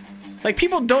sense? Like,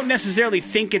 people don't necessarily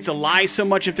think it's a lie so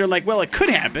much if they're like, well, it could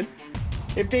happen.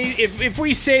 If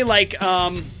we say, like,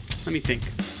 let me think.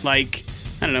 Like,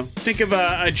 I don't know. Think of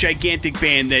a gigantic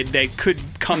band that could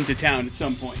come to town at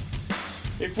some point.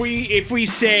 If we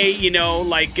say,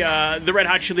 the Red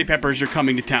Hot Chili Peppers are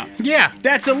coming to town. Yeah.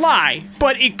 That's a lie,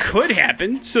 but it could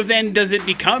happen. So then does it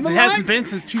become a It lie? hasn't been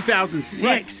since 2006.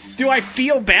 Right. Do I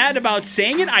feel bad about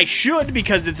saying it? I should,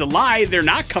 because it's a lie. They're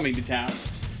not coming to town.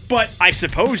 But I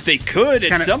suppose they could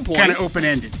at some point. Kind of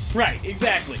open-ended. Right,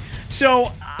 exactly.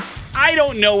 So I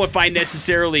don't know if I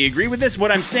necessarily agree with this.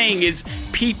 What I'm saying is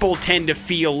people tend to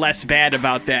feel less bad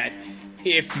about that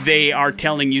if they are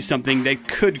telling you something that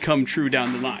could come true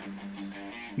down the line.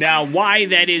 Now, why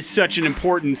that is such an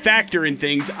important factor in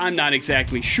things, I'm not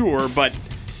exactly sure, but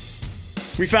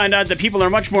we found out that people are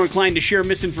much more inclined to share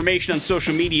misinformation on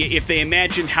social media if they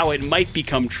imagine how it might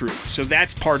become true. So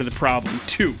that's part of the problem,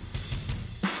 too.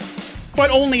 But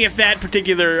only if that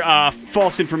particular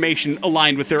false information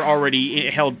aligned with their already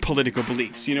held political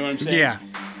beliefs. You know what I'm saying? Yeah.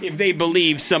 If they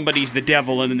believe somebody's the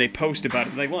devil and then they post about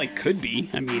it, like, well, it could be.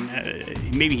 I mean,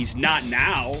 maybe he's not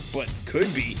now, but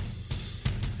could be.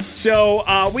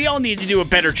 So we all need to do a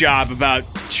better job about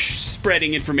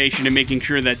spreading information and making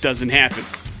sure that doesn't happen.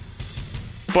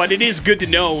 But it is good to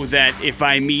know that if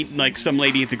I meet like some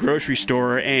lady at the grocery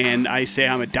store and I say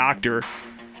I'm a doctor,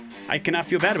 I cannot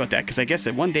feel bad about that because I guess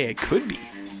that one day I could be.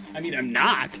 I mean, I'm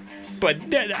not. But,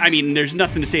 I mean, there's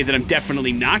nothing to say that I'm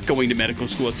definitely not going to medical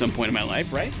school at some point in my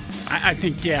life, right? I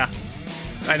think, yeah.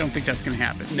 I don't think that's going to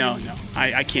happen. No.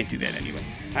 I can't do that anyway.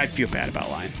 I'd feel bad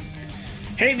about lying.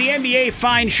 Hey, the NBA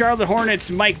fined Charlotte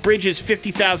Hornets Mike Bridges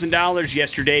 $50,000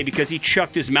 yesterday because he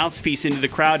chucked his mouthpiece into the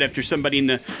crowd after somebody in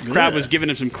the crowd was giving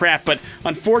him some crap. But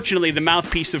unfortunately, the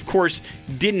mouthpiece, of course,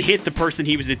 didn't hit the person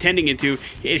he was attending it to.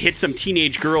 It hit some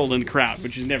teenage girl in the crowd,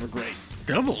 which is never great.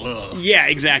 Double. Yeah,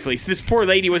 exactly. So this poor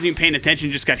lady wasn't even paying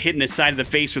attention, just got hit in the side of the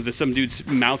face with some dude's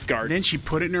mouth guard. Then she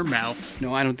put it in her mouth.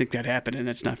 No, I don't think that happened, and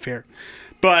that's not fair.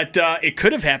 But it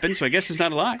could have happened, so I guess it's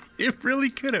not a lie. It really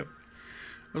could have.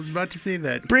 I was about to say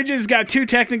that. Bridges got 2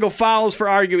 technical fouls for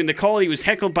arguing the call. He was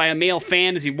heckled by a male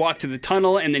fan as he walked to the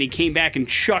tunnel, and then he came back and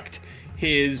chucked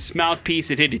his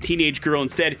mouthpiece. It hit a teenage girl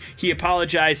instead. He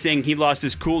apologized, saying he lost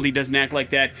his cool. He doesn't act like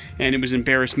that, and it was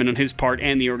embarrassment on his part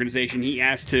and the organization. He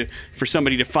asked for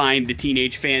somebody to find the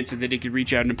teenage fan so that he could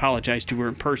reach out and apologize to her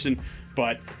in person,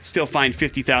 but still fined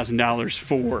 $50,000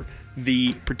 for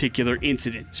the particular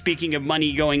incident. Speaking of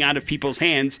money going out of people's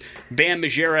hands, Bam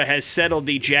Margera has settled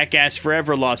the Jackass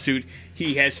Forever lawsuit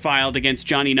he has filed against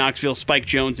Johnny Knoxville, Spike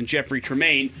Jonze, and Jeffrey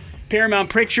Tremaine. Paramount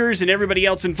Pictures and everybody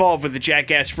else involved with the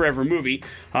Jackass Forever movie.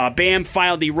 Bam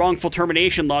filed the wrongful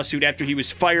termination lawsuit after he was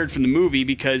fired from the movie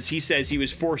because he says he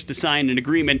was forced to sign an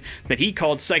agreement that he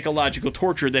called psychological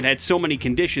torture that had so many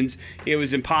conditions it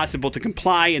was impossible to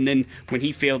comply, and then when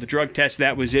he failed the drug test,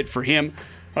 that was it for him.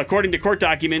 According to court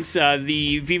documents,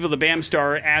 the Viva La Bam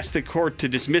star asked the court to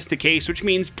dismiss the case, which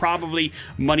means probably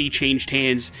money changed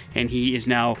hands, and he is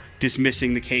now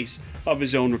dismissing the case of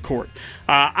his own accord.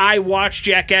 I watched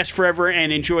Jackass Forever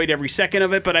and enjoyed every second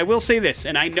of it, but I will say this,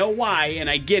 and I know why, and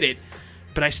I get it,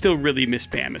 but I still really miss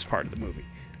Bam as part of the movie.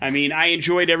 I mean, I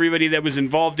enjoyed everybody that was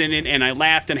involved in it, and I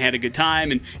laughed and had a good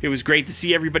time, and it was great to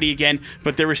see everybody again,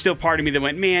 but there was still part of me that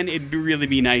went, man, it'd really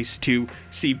be nice to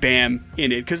see Bam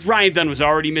in it, because Ryan Dunn was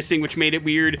already missing, which made it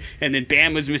weird, and then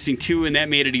Bam was missing too, and that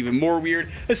made it even more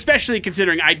weird, especially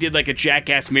considering I did like a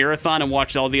Jackass marathon and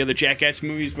watched all the other Jackass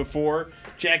movies before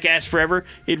Jackass Forever.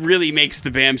 It really makes the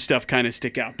Bam stuff kind of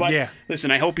stick out. But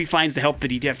listen, I hope he finds the help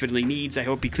that he definitely needs. I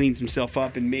hope he cleans himself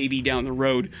up, and maybe down the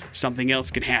road something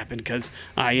else can happen, because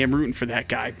I am rooting for that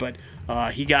guy. But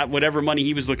he got whatever money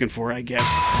he was looking for, I guess.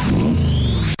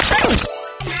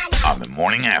 On the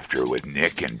Morning After with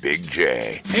Nick and Big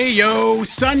J. Hey, yo,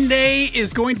 Sunday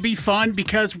is going to be fun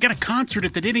because we got a concert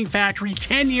at the Knitting Factory.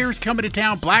 10 years coming to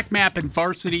town. Black Map and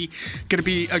Varsity. Going to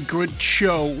be a good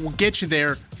show. We'll get you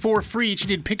there for free. You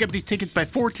need to pick up these tickets by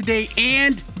 4 today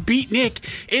and beat Nick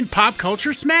in Pop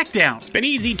Culture Smackdown. It's been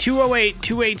easy.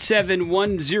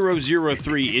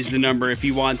 208-287-1003 is the number if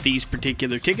you want these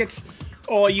particular tickets.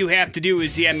 All you have to do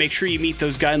is, make sure you meet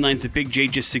those guidelines that Big J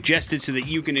just suggested so that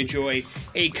you can enjoy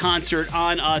a concert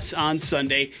on us on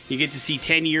Sunday. You get to see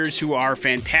 10 Years, who are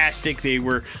fantastic. They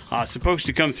were supposed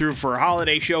to come through for a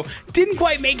holiday show. Didn't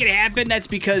quite make it happen. That's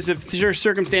because of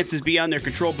circumstances beyond their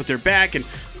control, but they're back. And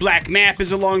Black Map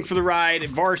is along for the ride.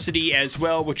 Varsity as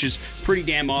well, which is pretty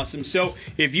damn awesome. So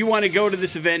if you want to go to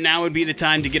this event, now would be the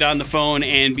time to get on the phone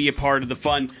and be a part of the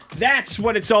fun. That's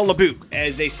what it's all about,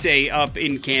 as they say up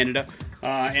in Canada.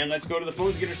 And let's go to the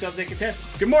phones and get ourselves a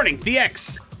contestant. Good morning, The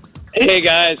X. Hey,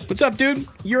 guys. What's up, dude?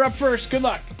 You're up first. Good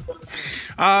luck.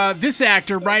 This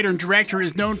actor, writer, and director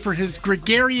is known for his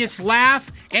gregarious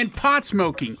laugh and pot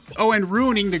smoking. Oh, and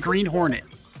ruining the Green Hornet.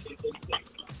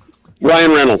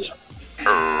 Ryan Reynolds.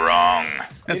 Wrong.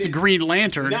 That's the Green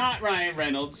Lantern. Not Ryan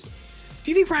Reynolds.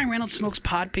 Do you think Ryan Reynolds smokes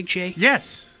pot, Big J?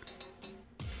 Yes.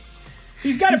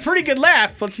 He's got a pretty good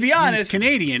laugh, let's be honest. He's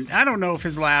Canadian. I don't know if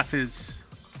his laugh is...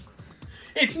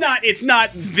 It's not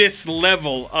this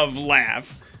level of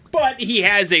laugh, but he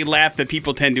has a laugh that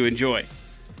people tend to enjoy.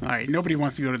 All right, nobody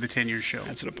wants to go to the 10-year show.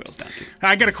 That's what it boils down to.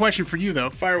 I got a question for you, though.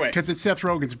 Fire away. Because it's Seth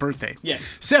Rogen's birthday.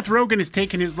 Yes. Seth Rogen has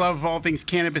taken his love of all things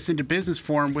cannabis into business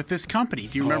for him with this company.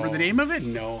 Do you remember the name of it?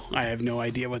 No, I have no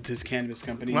idea what this cannabis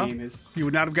company name is. You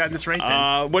would not have gotten this right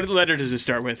then. What letter does it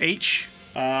start with? H.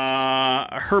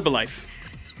 Herbalife.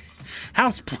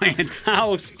 Houseplant.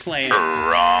 Houseplant.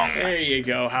 Wrong. There you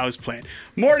go, houseplant.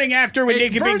 Morning After with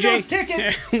Nick and Big J. those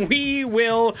tickets. We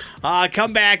will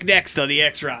come back next on the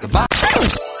X-Rock.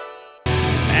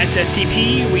 That's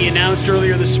STP. We announced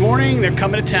earlier this morning they're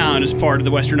coming to town as part of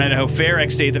the Western Idaho Fair.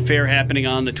 X-Day at the fair happening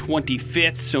on the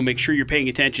 25th, so make sure you're paying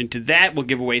attention to that. We'll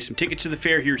give away some tickets to the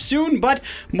fair here soon, but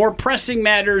more pressing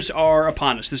matters are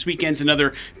upon us. This weekend's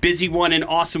another busy one and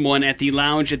awesome one at the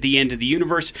Lounge at the End of the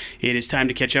Universe. It is time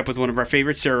to catch up with one of our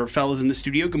favorites, Sarah Raffel is in the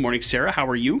studio. Good morning, Sarah. How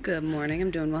are you? Good morning. I'm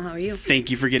doing well. How are you?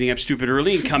 Thank you for getting up stupid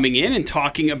early and coming in and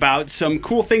talking about some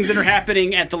cool things that are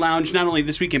happening at the Lounge, not only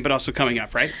this weekend, but also coming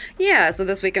up, right? Yeah, so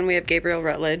this weekend we have Gabriel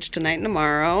Rutledge tonight and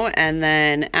tomorrow, and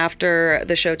then after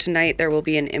the show tonight there will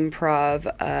be an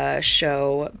improv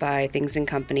show by Things and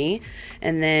Company,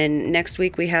 and then next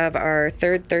week we have our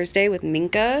third Thursday with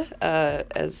Minka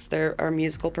as our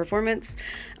musical performance.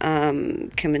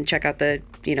 Come and check out the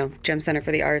Gem Center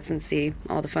for the Arts and see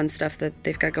all the fun stuff that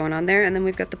they've got going on there, and then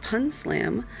we've got the Pun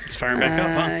Slam. It's firing back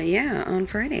up, huh? Yeah, on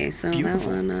Friday. So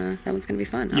Beautiful. that one's gonna be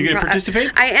fun. You gonna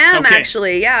participate? I am Okay.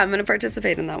 actually. Yeah, I'm gonna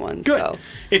participate in that one. Good. So.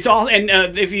 It's all, and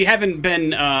if you haven't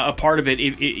been a part of it,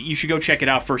 you should go check it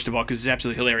out first of all because it's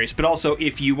absolutely hilarious. But also,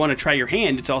 if you want to try your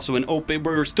hand, it's also an open.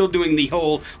 We're still doing the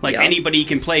whole anybody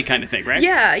can play kind of thing, right?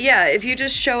 Yeah. If you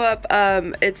just show up,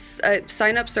 it's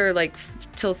signups are like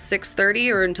till 6:30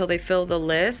 or until they fill the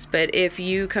list. But if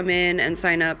you come in and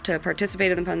sign up to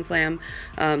participate in the Pun Slam,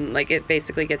 it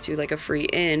basically gets you like a free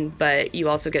in, but you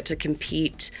also get to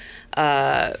compete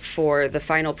for the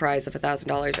final prize of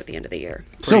 $1,000 at the end of the year.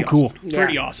 So cool. Yeah.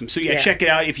 Pretty awesome. So Yeah. check it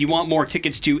out. If you want more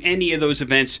tickets to any of those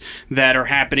events that are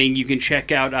happening, you can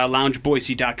check out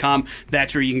loungeboise.com.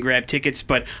 That's where you can grab tickets.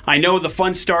 But I know the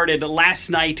fun started last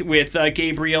night with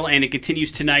Gabriel, and it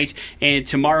continues tonight and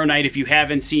tomorrow night. If you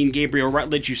haven't seen Gabriel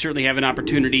Rutledge, you certainly have an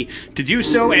opportunity to do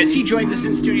so as he joins us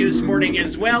in studio this morning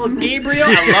as well. Gabriel,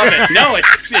 I love it. No,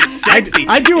 it's sexy.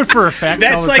 I do it for effect. all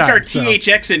That's the like time, our so.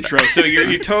 THX intro, so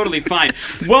you're totally fine.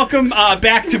 Welcome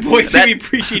back to Boise. We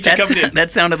appreciate you coming in.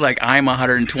 That sounded like I'm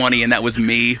 120 and that was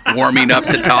me warming up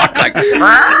to talk like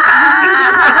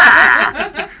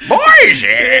Boise.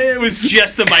 It was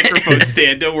just the microphone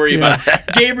stand. Don't worry about it.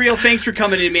 Gabriel, thanks for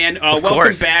coming in, man. Welcome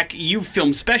course. back. You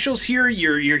film specials here.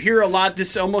 You're here a lot.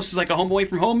 This almost is like a home away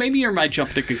from home. Maybe or might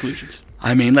jump to conclusions.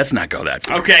 I mean, let's not go that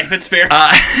far. Okay, that's fair.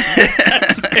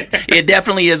 It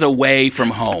definitely is away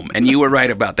from home, and you were right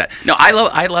about that. No,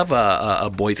 I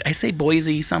love Boise. I say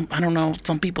Boise. I don't know.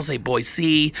 Some people say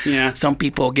Boise. Yeah. Some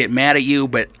people get mad at you,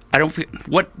 but I don't feel.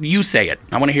 What you say it?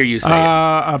 I want to hear you say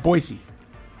it. Boise.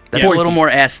 That's a little more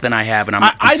S than I have, and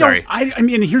I'm sorry. I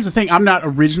mean, here's the thing. I'm not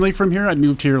originally from here. I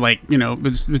moved here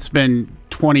it's been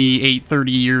 28,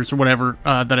 30 years or whatever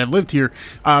that I've lived here.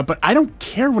 But I don't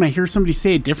care when I hear somebody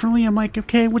say it differently. I'm like,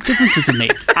 okay, what difference does it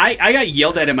make? I got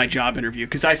yelled at in my job interview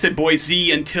because I said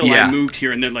Boise until I moved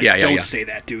here, and they're like, don't say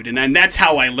that, dude. And that's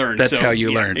how I learned. That's how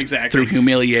you learned. Exactly. Through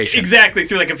humiliation. Exactly.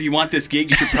 Through if you want this gig,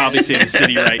 you should probably say the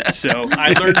city right. So I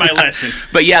learned my lesson.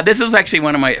 But yeah, this is actually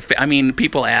one of my. I mean,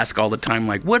 people ask all the time,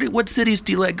 like, what cities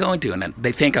do you like going to? And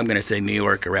they think I'm going to say New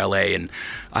York or LA, and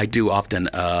I do often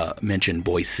mention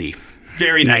Boise.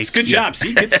 Very nice. Good job.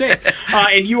 See, good save.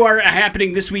 And you are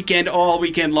happening this weekend, all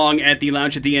weekend long at the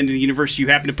Lounge at the End of the Universe. You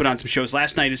happen to put on some shows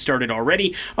last night. It started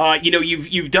already.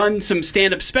 You've done some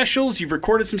stand-up specials. You've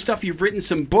recorded some stuff. You've written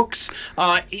some books.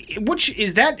 Which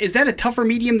is that a tougher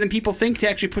medium than people think to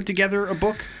actually put together a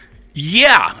book?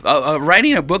 Yeah,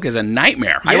 writing a book is a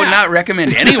nightmare. Yeah. I would not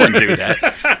recommend anyone do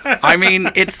that. I mean,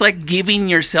 it's like giving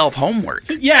yourself homework.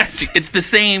 Yes. It's the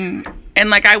same.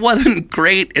 And I wasn't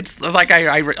great. It's like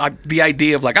the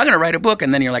idea of I'm going to write a book,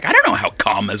 and then you're like, I don't know how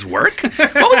commas work.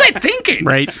 What was I thinking?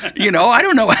 Right. I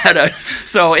don't know how to.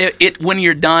 So it when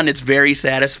you're done, it's very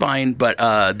satisfying, but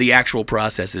the actual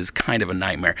process is kind of a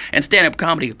nightmare. And stand-up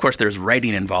comedy, of course, there's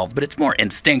writing involved, but it's more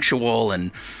instinctual,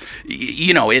 and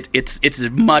it's a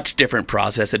much different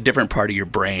process, a different part of your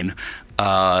brain.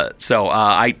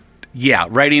 Writing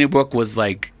a book was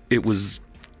it was.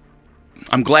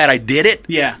 I'm glad I did it.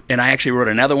 Yeah. And I actually wrote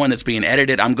another one that's being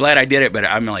edited. I'm glad I did it, but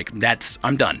I'm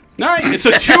I'm done. All right. So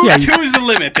two is the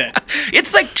limit then.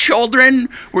 It's like children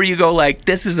where you go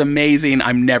this is amazing.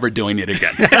 I'm never doing it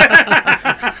again.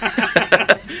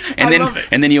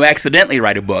 And then you accidentally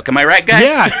write a book. Am I right, guys?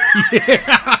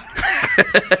 Yeah.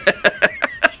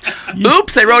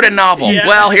 Oops, I wrote a novel. Yeah.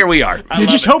 Well, here we are. You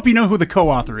just hope you know who the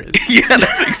co-author is. Yeah,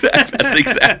 that's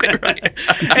exactly right.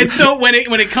 And so when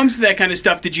it comes to that kind of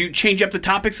stuff, did you change up the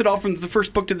topics at all from the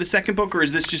first book to the second book, or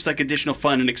is this just like additional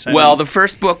fun and excitement? Well, the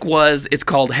first book it's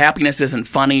called Happiness Isn't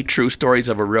Funny, True Stories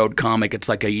of a Road Comic. It's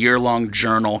like a year-long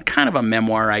journal, kind of a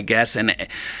memoir, I guess, and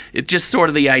it's just sort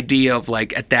of the idea of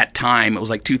like at that time, it was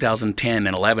like 2010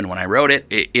 and 11 when I wrote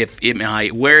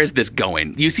it, where is this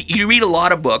going? You read a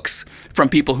lot of books from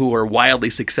people who are wildly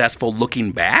successful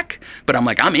looking back, but I'm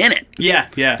like, I'm in it.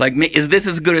 Yeah. Like, is this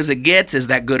as good as it gets? Is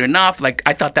that good enough? Like,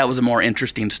 I thought that was a more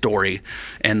interesting story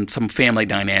and some family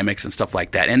dynamics and stuff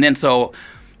like that. And then so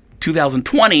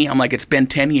 2020, I'm like, it's been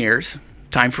 10 years,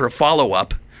 time for a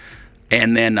follow-up.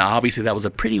 And then obviously that was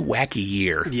a pretty wacky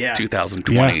year,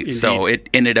 2020. Yeah, so it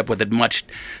ended up with a much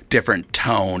different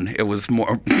tone. It was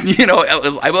more,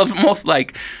 I was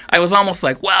almost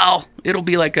like, well, it'll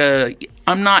be like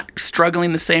I'm not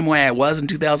struggling the same way I was in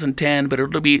 2010, but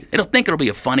it'll be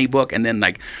a funny book. And then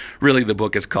like, really the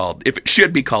book is called, if it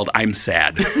should be called, I'm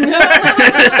Sad.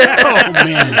 Oh,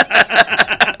 man.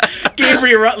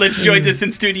 Gabriel Rutledge joins us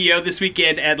in studio this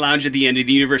weekend at Lounge at the End of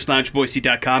the Universe.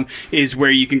 LoungeBoise.com is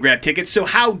where you can grab tickets. So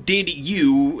how did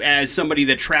you, as somebody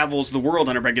that travels the world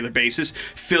on a regular basis,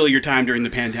 fill your time during the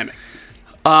pandemic?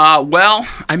 Well,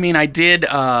 I mean, I did...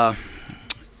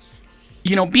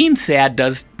 being sad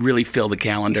does really fill the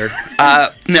calendar.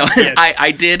 Yes.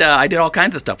 I did all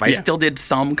kinds of stuff. I still did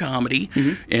some comedy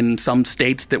in some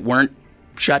states that weren't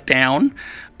shut down.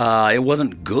 It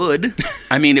wasn't good.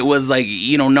 I mean, it was like,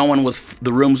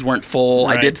 the rooms weren't full.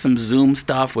 Right. I did some Zoom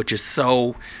stuff, which is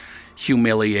so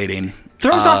humiliating.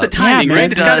 Throws off the timing, yeah,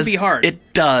 right? It's got to be hard.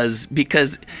 It does,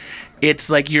 because it's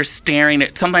like you're staring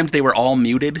at, sometimes they were all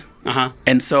muted. Uh-huh.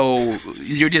 And so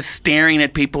you're just staring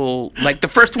at people. Like the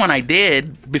first one I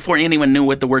did, before anyone knew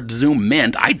what the word Zoom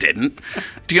meant, I didn't.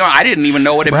 I didn't even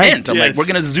know what it meant. I'm like, we're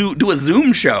going to do a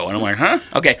Zoom show. And I'm like, huh?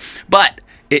 Okay. But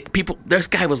this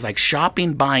guy was like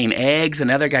shopping, buying eggs,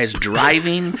 and other guys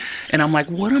driving. And I'm like,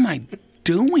 what am I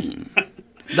doing?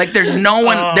 Like, there's no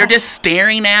one, they're just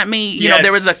staring at me.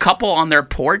 There was a couple on their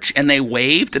porch, and they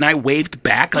waved, and I waved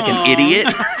back like an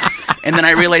idiot. And then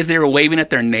I realized they were waving at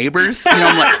their neighbors.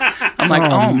 I'm like,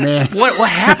 oh man, what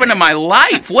happened to my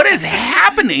life? What is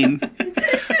happening?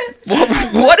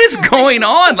 What is going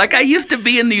on? Like, I used to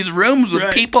be in these rooms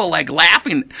with people like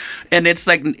laughing, and it's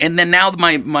like, and then now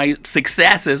my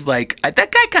success is like, that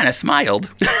guy kind of smiled.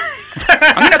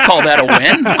 I'm gonna call that a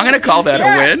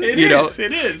win.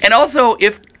 It is. And also,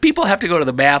 if people have to go to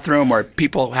the bathroom or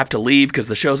people have to leave because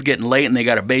the show's getting late and they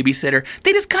got a babysitter,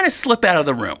 they just kind of slip out of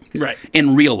the room. Right.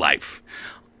 In real life.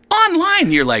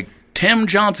 Online, you're like, Tim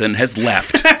Johnson has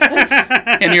left.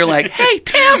 And you're like, hey,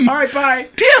 Tim. All right, bye.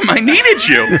 Tim, I needed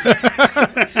you.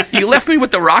 You left me with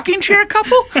the rocking chair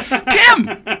couple?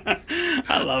 Tim.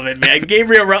 I love it, man.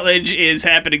 Gabriel Rutledge is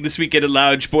happening this weekend at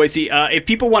Lounge Boise. If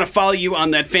people want to follow you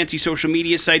on that fancy social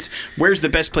media sites, where's the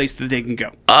best place that they can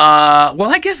go? Well,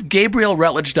 I guess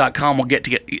GabrielRutledge.com will get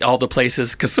all the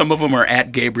places, because some of them are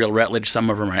at Gabriel Rutledge,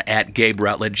 some of them are at Gabe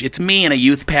Rutledge. It's me and a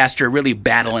youth pastor really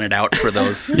battling it out for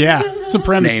those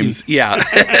supremacy. names. Yeah.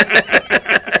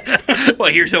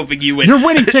 Well, here's hoping you win. You're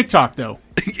winning TikTok, though.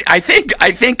 I think I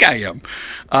am.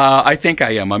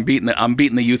 I'm beating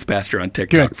the youth pastor on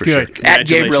TikTok for sure. At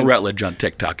Gabriel Rutledge on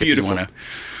TikTok. Beautiful. If you want to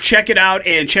check it out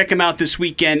and check him out this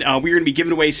weekend. We're going to be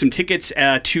giving away some tickets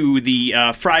to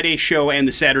the Friday show and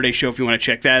the Saturday show if you want to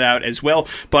check that out as well.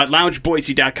 But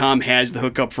LoungeBoise.com has the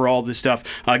hookup for all this stuff.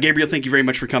 Gabriel, thank you very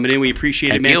much for coming in. We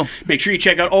appreciate it, man. You. Make sure you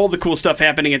check out all the cool stuff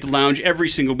happening at the Lounge every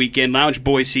single weekend.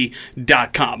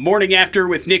 LoungeBoise.com. Morning After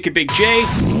with Nick and Big J.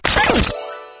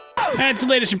 That's the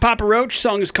latest from Papa Roach.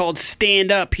 Song is called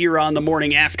Stand Up here on The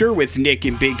Morning After with Nick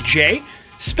and Big J.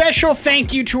 Special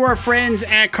thank you to our friends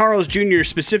at Carl's Jr.,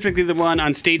 specifically the one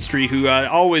on State Street, who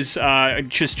always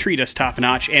just treat us top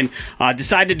notch and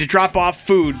decided to drop off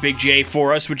food, Big J,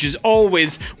 for us, which is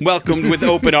always welcomed with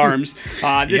open arms.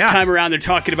 This time around, they're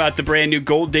talking about the brand new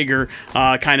Gold Digger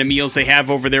kind of meals they have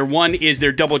over there. One is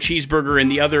their double cheeseburger,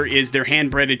 and the other is their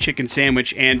hand-breaded chicken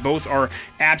sandwich, and both are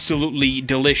absolutely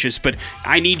delicious. But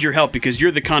I need your help because you're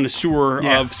the connoisseur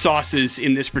of sauces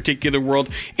in this particular world,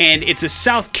 and it's a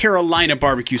South Carolina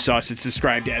barbecue sauce it's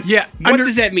described as. Yeah. What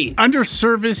does that mean?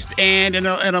 Underserviced and in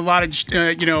a lot of,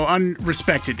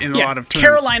 unrespected in a lot of terms.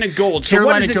 Carolina Gold. So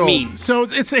Carolina what does it Gold. mean? So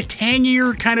it's a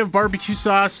tangier kind of barbecue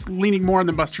sauce, leaning more on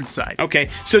the mustard side. Okay.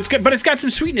 So it's good, but it's got some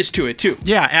sweetness to it too.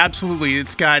 Yeah, absolutely.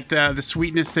 It's got the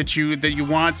sweetness that you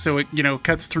want, so it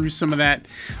cuts through some of that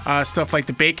stuff like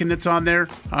the bacon that's on there,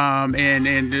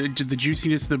 and the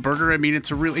juiciness of the burger. I mean, it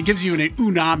gives you an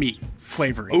umami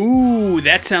flavoring. Ooh,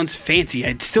 that sounds fancy.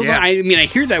 I still Yeah. don't, I mean, I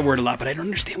hear that word a lot, but I don't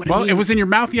understand what it Well, means. it was in your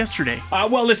mouth yesterday.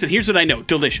 Well, listen, here's what I know.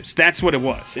 Delicious. That's what it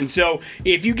was. And so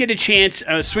if you get a chance,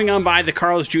 swing on by the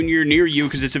Carl's Jr. near you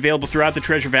because it's available throughout the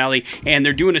Treasure Valley. And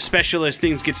they're doing a special as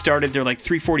things get started. They're like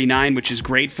 $3.49, which is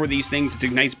great for these things. It's a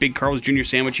nice big Carl's Jr.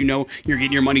 sandwich. You know you're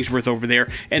getting your money's worth over there.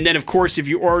 And then, of course, if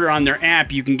you order on their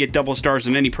app, you can get double stars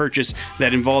on any purchase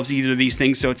that involves either of these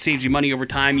things. So it saves you money over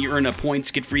time. You earn up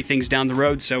points, get free things down the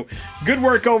road. So good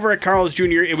work over at Carl's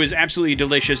Jr. It was absolutely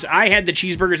delicious. I had the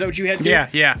cheeseburgers. Is that what you had too?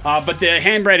 Yeah. But the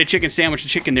hand-breaded chicken sandwich, the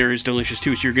chicken there is delicious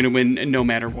too, so you're going to win no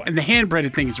matter what. And the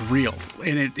hand-breaded thing is real.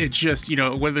 And it's just,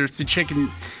 whether it's the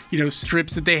chicken,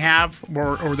 strips that they have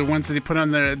or the ones that they put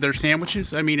on their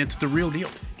sandwiches, I mean, it's the real deal.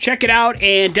 Check it out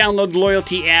and download the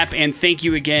Loyalty app, and thank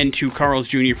you again to Carl's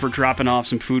Jr. for dropping off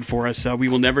some food for us. We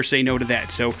will never say no to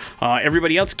that. So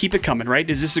everybody else, keep it coming, right?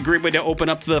 Is this a great way to open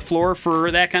up the floor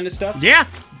for that kind of stuff? Yeah.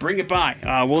 Bring it by.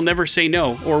 We'll never say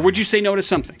no. Or would you say no to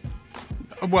something?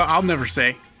 Well, I'll never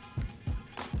say.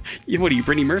 What are you,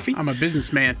 Brittany Murphy? I'm a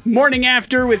businessman. Morning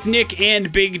After with Nick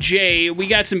and Big J. We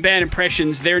got some bad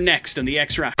impressions. They're next on the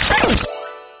X-Rock.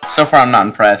 So far, I'm not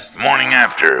impressed. Morning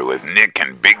After with Nick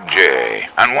and Big J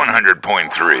on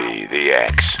 100.3 The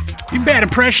X. Bad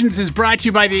Impressions is brought to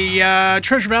you by the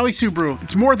Treasure Valley Subaru.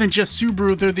 It's more than just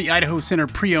Subaru. They're the Idaho Center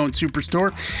pre-owned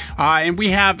superstore. And we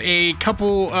have a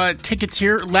couple tickets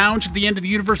here. Lounge at the End of the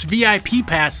Universe VIP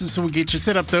passes, so we'll get you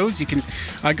set up those. You can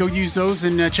go use those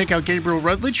and check out Gabriel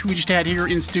Rutledge, who we just had here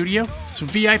in studio. So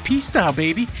VIP style,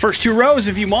 baby. First 2 rows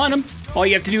if you want them. All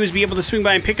you have to do is be able to swing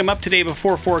by and pick them up today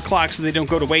before 4 o'clock so they don't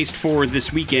go to waste for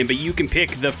this weekend. But you can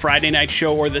pick the Friday night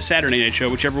show or the Saturday night show,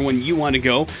 whichever one you want to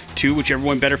go to, whichever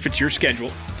one better fits your schedule.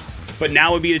 But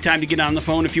now would be the time to get on the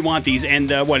phone if you want these.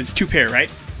 And it's 2 pair, right?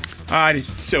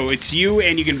 So it's you,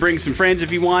 and you can bring some friends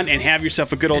if you want and have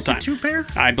yourself a good old time. Is it 2 pair?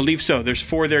 I believe so. There's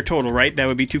 4 there total, right? That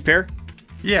would be 2 pair?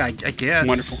 Yeah, I guess.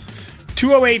 Wonderful.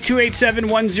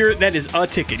 208-287-10. That is a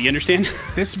ticket. You understand?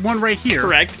 This one right here.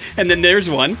 Correct. And then there's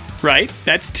one, right?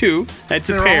 That's 2. That's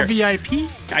a They're pair. all VIP?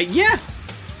 Yeah.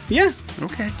 Yeah.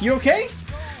 Okay. You okay?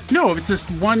 No, it's just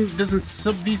one doesn't.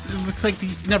 These it looks like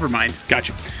these. Never mind.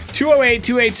 Gotcha.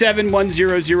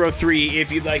 208-287-1003.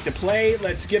 If you'd like to play,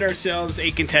 let's get ourselves a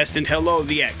contestant. Hello,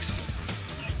 the X.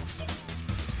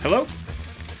 Hello?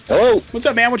 Hello. What's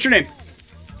up, man? What's your name?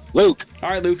 Luke. All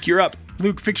right, Luke, you're up.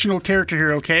 Luke, fictional character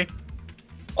here, okay?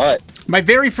 All right. My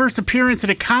very first appearance in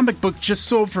a comic book just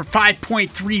sold for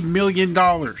 $5.3 million.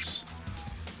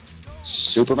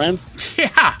 Superman?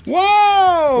 Yeah.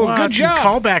 Whoa! Well, good that's job. a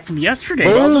callback from yesterday.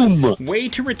 Boom. Way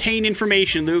to retain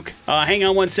information, Luke. Hang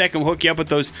on 1 second. We'll hook you up with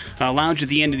those Lounge at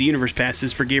the End of the Universe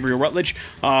passes for Gabriel Rutledge.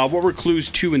 What were clues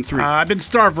 2 and 3? I've been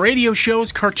star of radio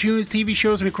shows, cartoons, TV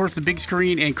shows, and of course the big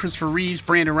screen. And Christopher Reeves,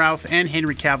 Brandon Routh, and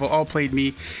Henry Cavill all played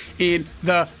me in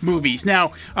the movies.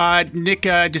 Now, Nick,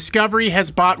 Discovery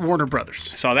has bought Warner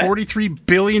Brothers. Saw that. $43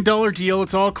 billion deal.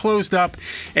 It's all closed up.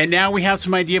 And now we have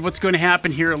some idea of what's going to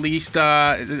happen here, at least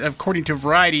according to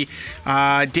Variety.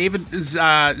 David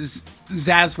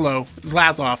Zaslav,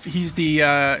 he's the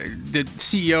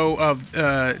CEO of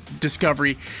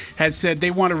Discovery, has said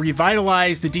they want to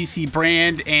revitalize the DC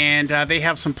brand, and they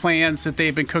have some plans that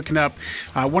they've been cooking up.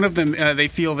 One of them, they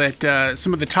feel that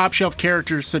some of the top shelf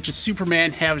characters, such as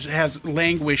Superman, has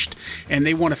languished, and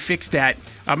they want to fix that.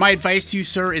 My advice to you,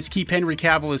 sir, is keep Henry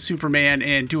Cavill as Superman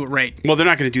and do it right. Well, they're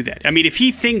not going to do that. I mean, if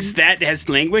he thinks that has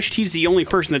languished, he's the only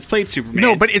person that's played Superman.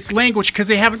 No, but it's languished because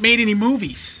they haven't made any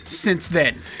movies since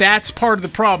then. That's part of the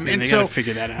problem. Man, and they so gotta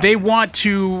figure that out. they want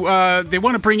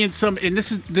to bring in some, and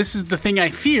this is the thing I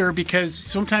fear, because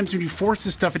sometimes when you force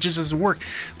this stuff, it just doesn't work.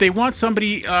 They want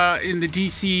somebody in the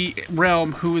DC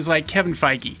realm who is like Kevin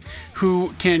Feige,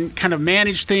 who can kind of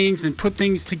manage things and put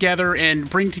things together and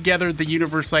bring together the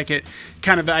universe like it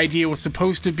kind of the idea was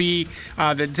supposed to be,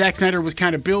 that Zack Snyder was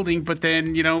kind of building, but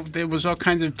then, there was all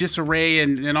kinds of disarray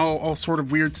and all sort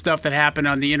of weird stuff that happened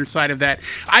on the inner side of that.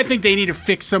 I think they need to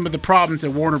fix some of the problems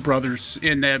at Warner Brothers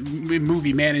in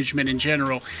movie management in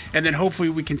general, and then hopefully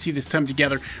we can see this come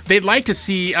together. They'd like to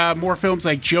see more films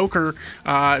like Joker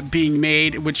being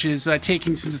made, which is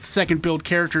taking some second build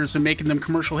characters and making them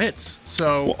commercial hits.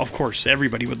 So, well, of course,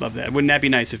 everybody would love that. Wouldn't that be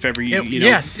nice if every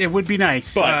Yes, it would be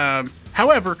nice. But,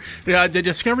 however, the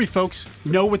Discovery folks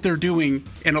know what they're doing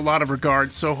in a lot of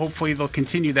regards, so hopefully they'll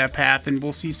continue that path, and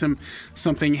we'll see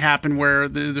something happen where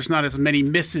there's not as many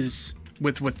misses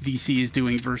with what DC is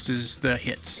doing versus the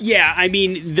hits. Yeah, I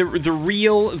mean the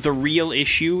real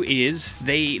issue is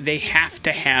they have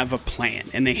to have a plan,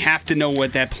 and they have to know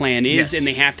what that plan is, and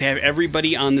they have to have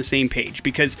everybody on the same page.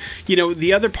 Because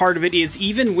the other part of it is,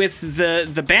 even with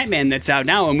the Batman that's out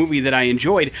now, a movie that I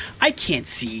enjoyed, I can't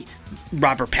see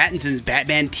Robert Pattinson's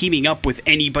Batman teaming up with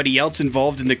anybody else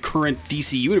involved in the current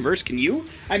DC universe. Can you?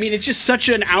 I mean, it's just such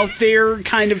an out there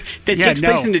kind of that takes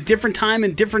place in a different time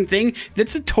and different thing.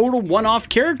 That's a total one-off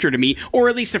character to me, or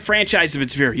at least a franchise of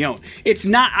its very own. It's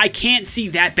not. I can't see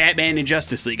that Batman in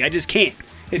Justice League. I just can't.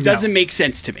 It doesn't make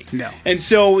sense to me. No. And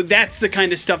so that's the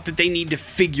kind of stuff that they need to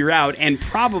figure out, and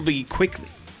probably quickly.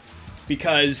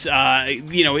 Because,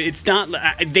 it's not,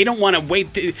 they don't want to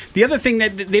wait. The other thing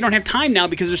that they don't have time now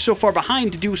because they're so far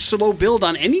behind to do slow build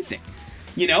on anything.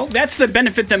 That's the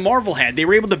benefit that Marvel had. They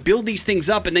were able to build these things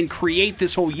up and then create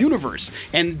this whole universe.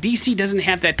 And DC doesn't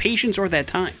have that patience or that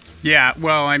time. Yeah,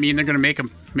 well, I mean, they're going to make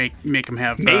them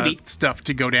have stuff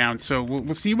to go down. So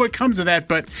we'll see what comes of that,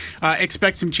 but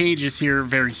expect some changes here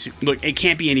very soon. Look, it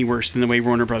can't be any worse than the way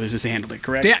Warner Brothers has handled it,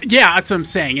 correct? Yeah, that's what I'm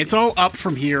saying. It's all up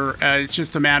from here. It's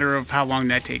just a matter of how long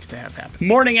that takes to have happen.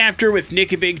 Morning After with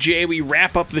Nick and Big J. We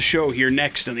wrap up the show here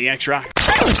next on the X-Rock.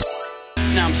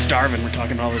 Now I'm starving. We're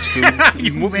talking about all this food.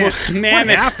 Man,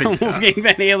 what happened? Wolfgang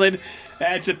Van Halen.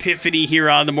 That's Epiphany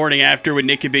here on the Morning After with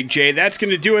Nick and Big J. That's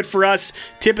going to do it for us.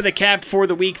 Tip of the cap for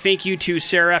the week. Thank you to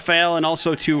Sarah Raphael and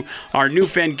also to our new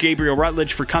fan Gabriel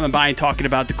Rutledge for coming by and talking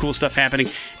about the cool stuff happening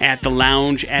at the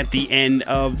lounge at the end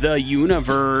of the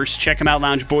universe. Check them out,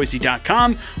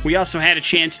 loungeboise.com. We also had a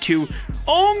chance to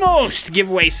almost give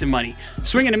away some money.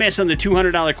 Swing and a miss on the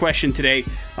 $200 question today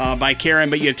by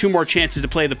Karen, but you have two more chances to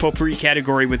play the potpourri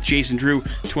category with Jason Drew,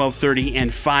 12:30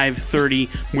 and 5:30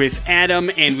 with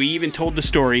Adam, and we even told the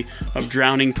story of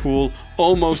Drowning Pool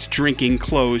almost drinking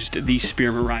closed the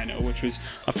Spearmint Rhino, which was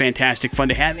a fantastic fun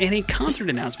to have, and a concert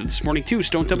announcement this morning too.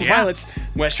 Stone Temple Pilots,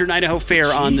 Western Idaho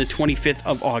Fair on the 25th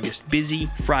of August. Busy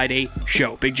Friday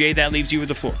show. Big J, that leaves you with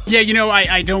the floor. Yeah,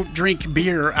 I don't drink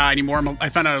beer anymore. I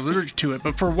found out I'm allergic to it,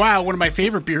 but for a while, one of my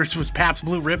favorite beers was Pabst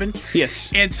Blue Ribbon.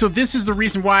 Yes. And so this is the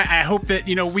reason why I hope that,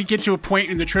 we get to a point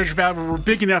in the Treasure Valley where we're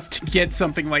big enough to get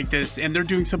something like this, and they're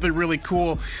doing something really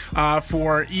cool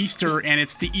for Easter, and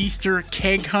it's the Easter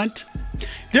Keg Hunt.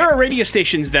 There are radio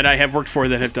stations that I have worked for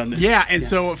that have done this. Yeah, and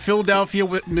so Philadelphia,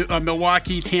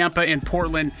 Milwaukee, Tampa, and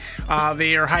Portland,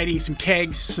 they are hiding some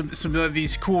kegs, some of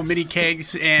these cool mini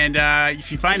kegs, and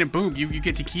if you find it, boom, you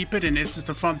get to keep it, and it's just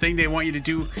a fun thing they want you to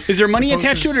do. Is there money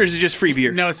attached to it, or is it just free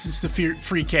beer? No, it's just a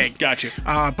free keg. Gotcha.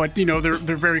 But,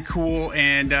 they're very cool,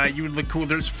 and you would look cool.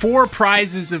 There's 4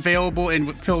 prizes available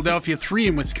in Philadelphia, 3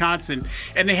 in Wisconsin,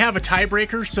 and they have a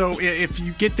tiebreaker, so if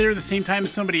you get there at the same time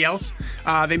as somebody else,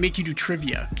 they make you do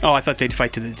trivia. Oh, I thought they'd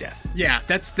fight to the death. Yeah,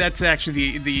 that's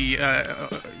actually the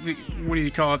what do you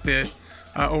call it? The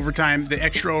overtime, the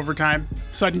extra overtime,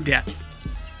 sudden death.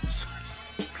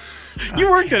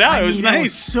 You worked it out. It was nice. It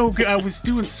was so good. I was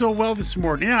doing so well this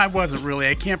morning. Yeah, I wasn't really.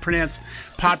 I can't pronounce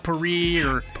potpourri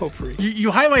or potpourri. You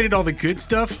highlighted all the good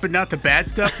stuff, but not the bad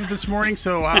stuff this morning.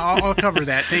 So I'll cover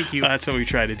that. Thank you. That's what we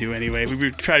try to do anyway. We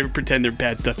try to pretend their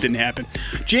bad stuff didn't happen.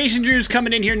 Jason Drew's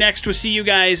coming in here next. We'll see you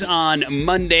guys on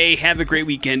Monday. Have a great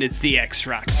weekend. It's the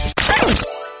X-Rock.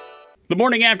 The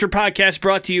Morning After podcast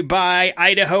brought to you by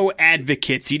Idaho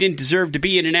Advocates. You didn't deserve to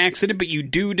be in an accident, but you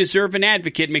do deserve an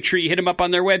advocate. Make sure you hit them up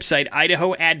on their website,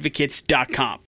 idahoadvocates.com.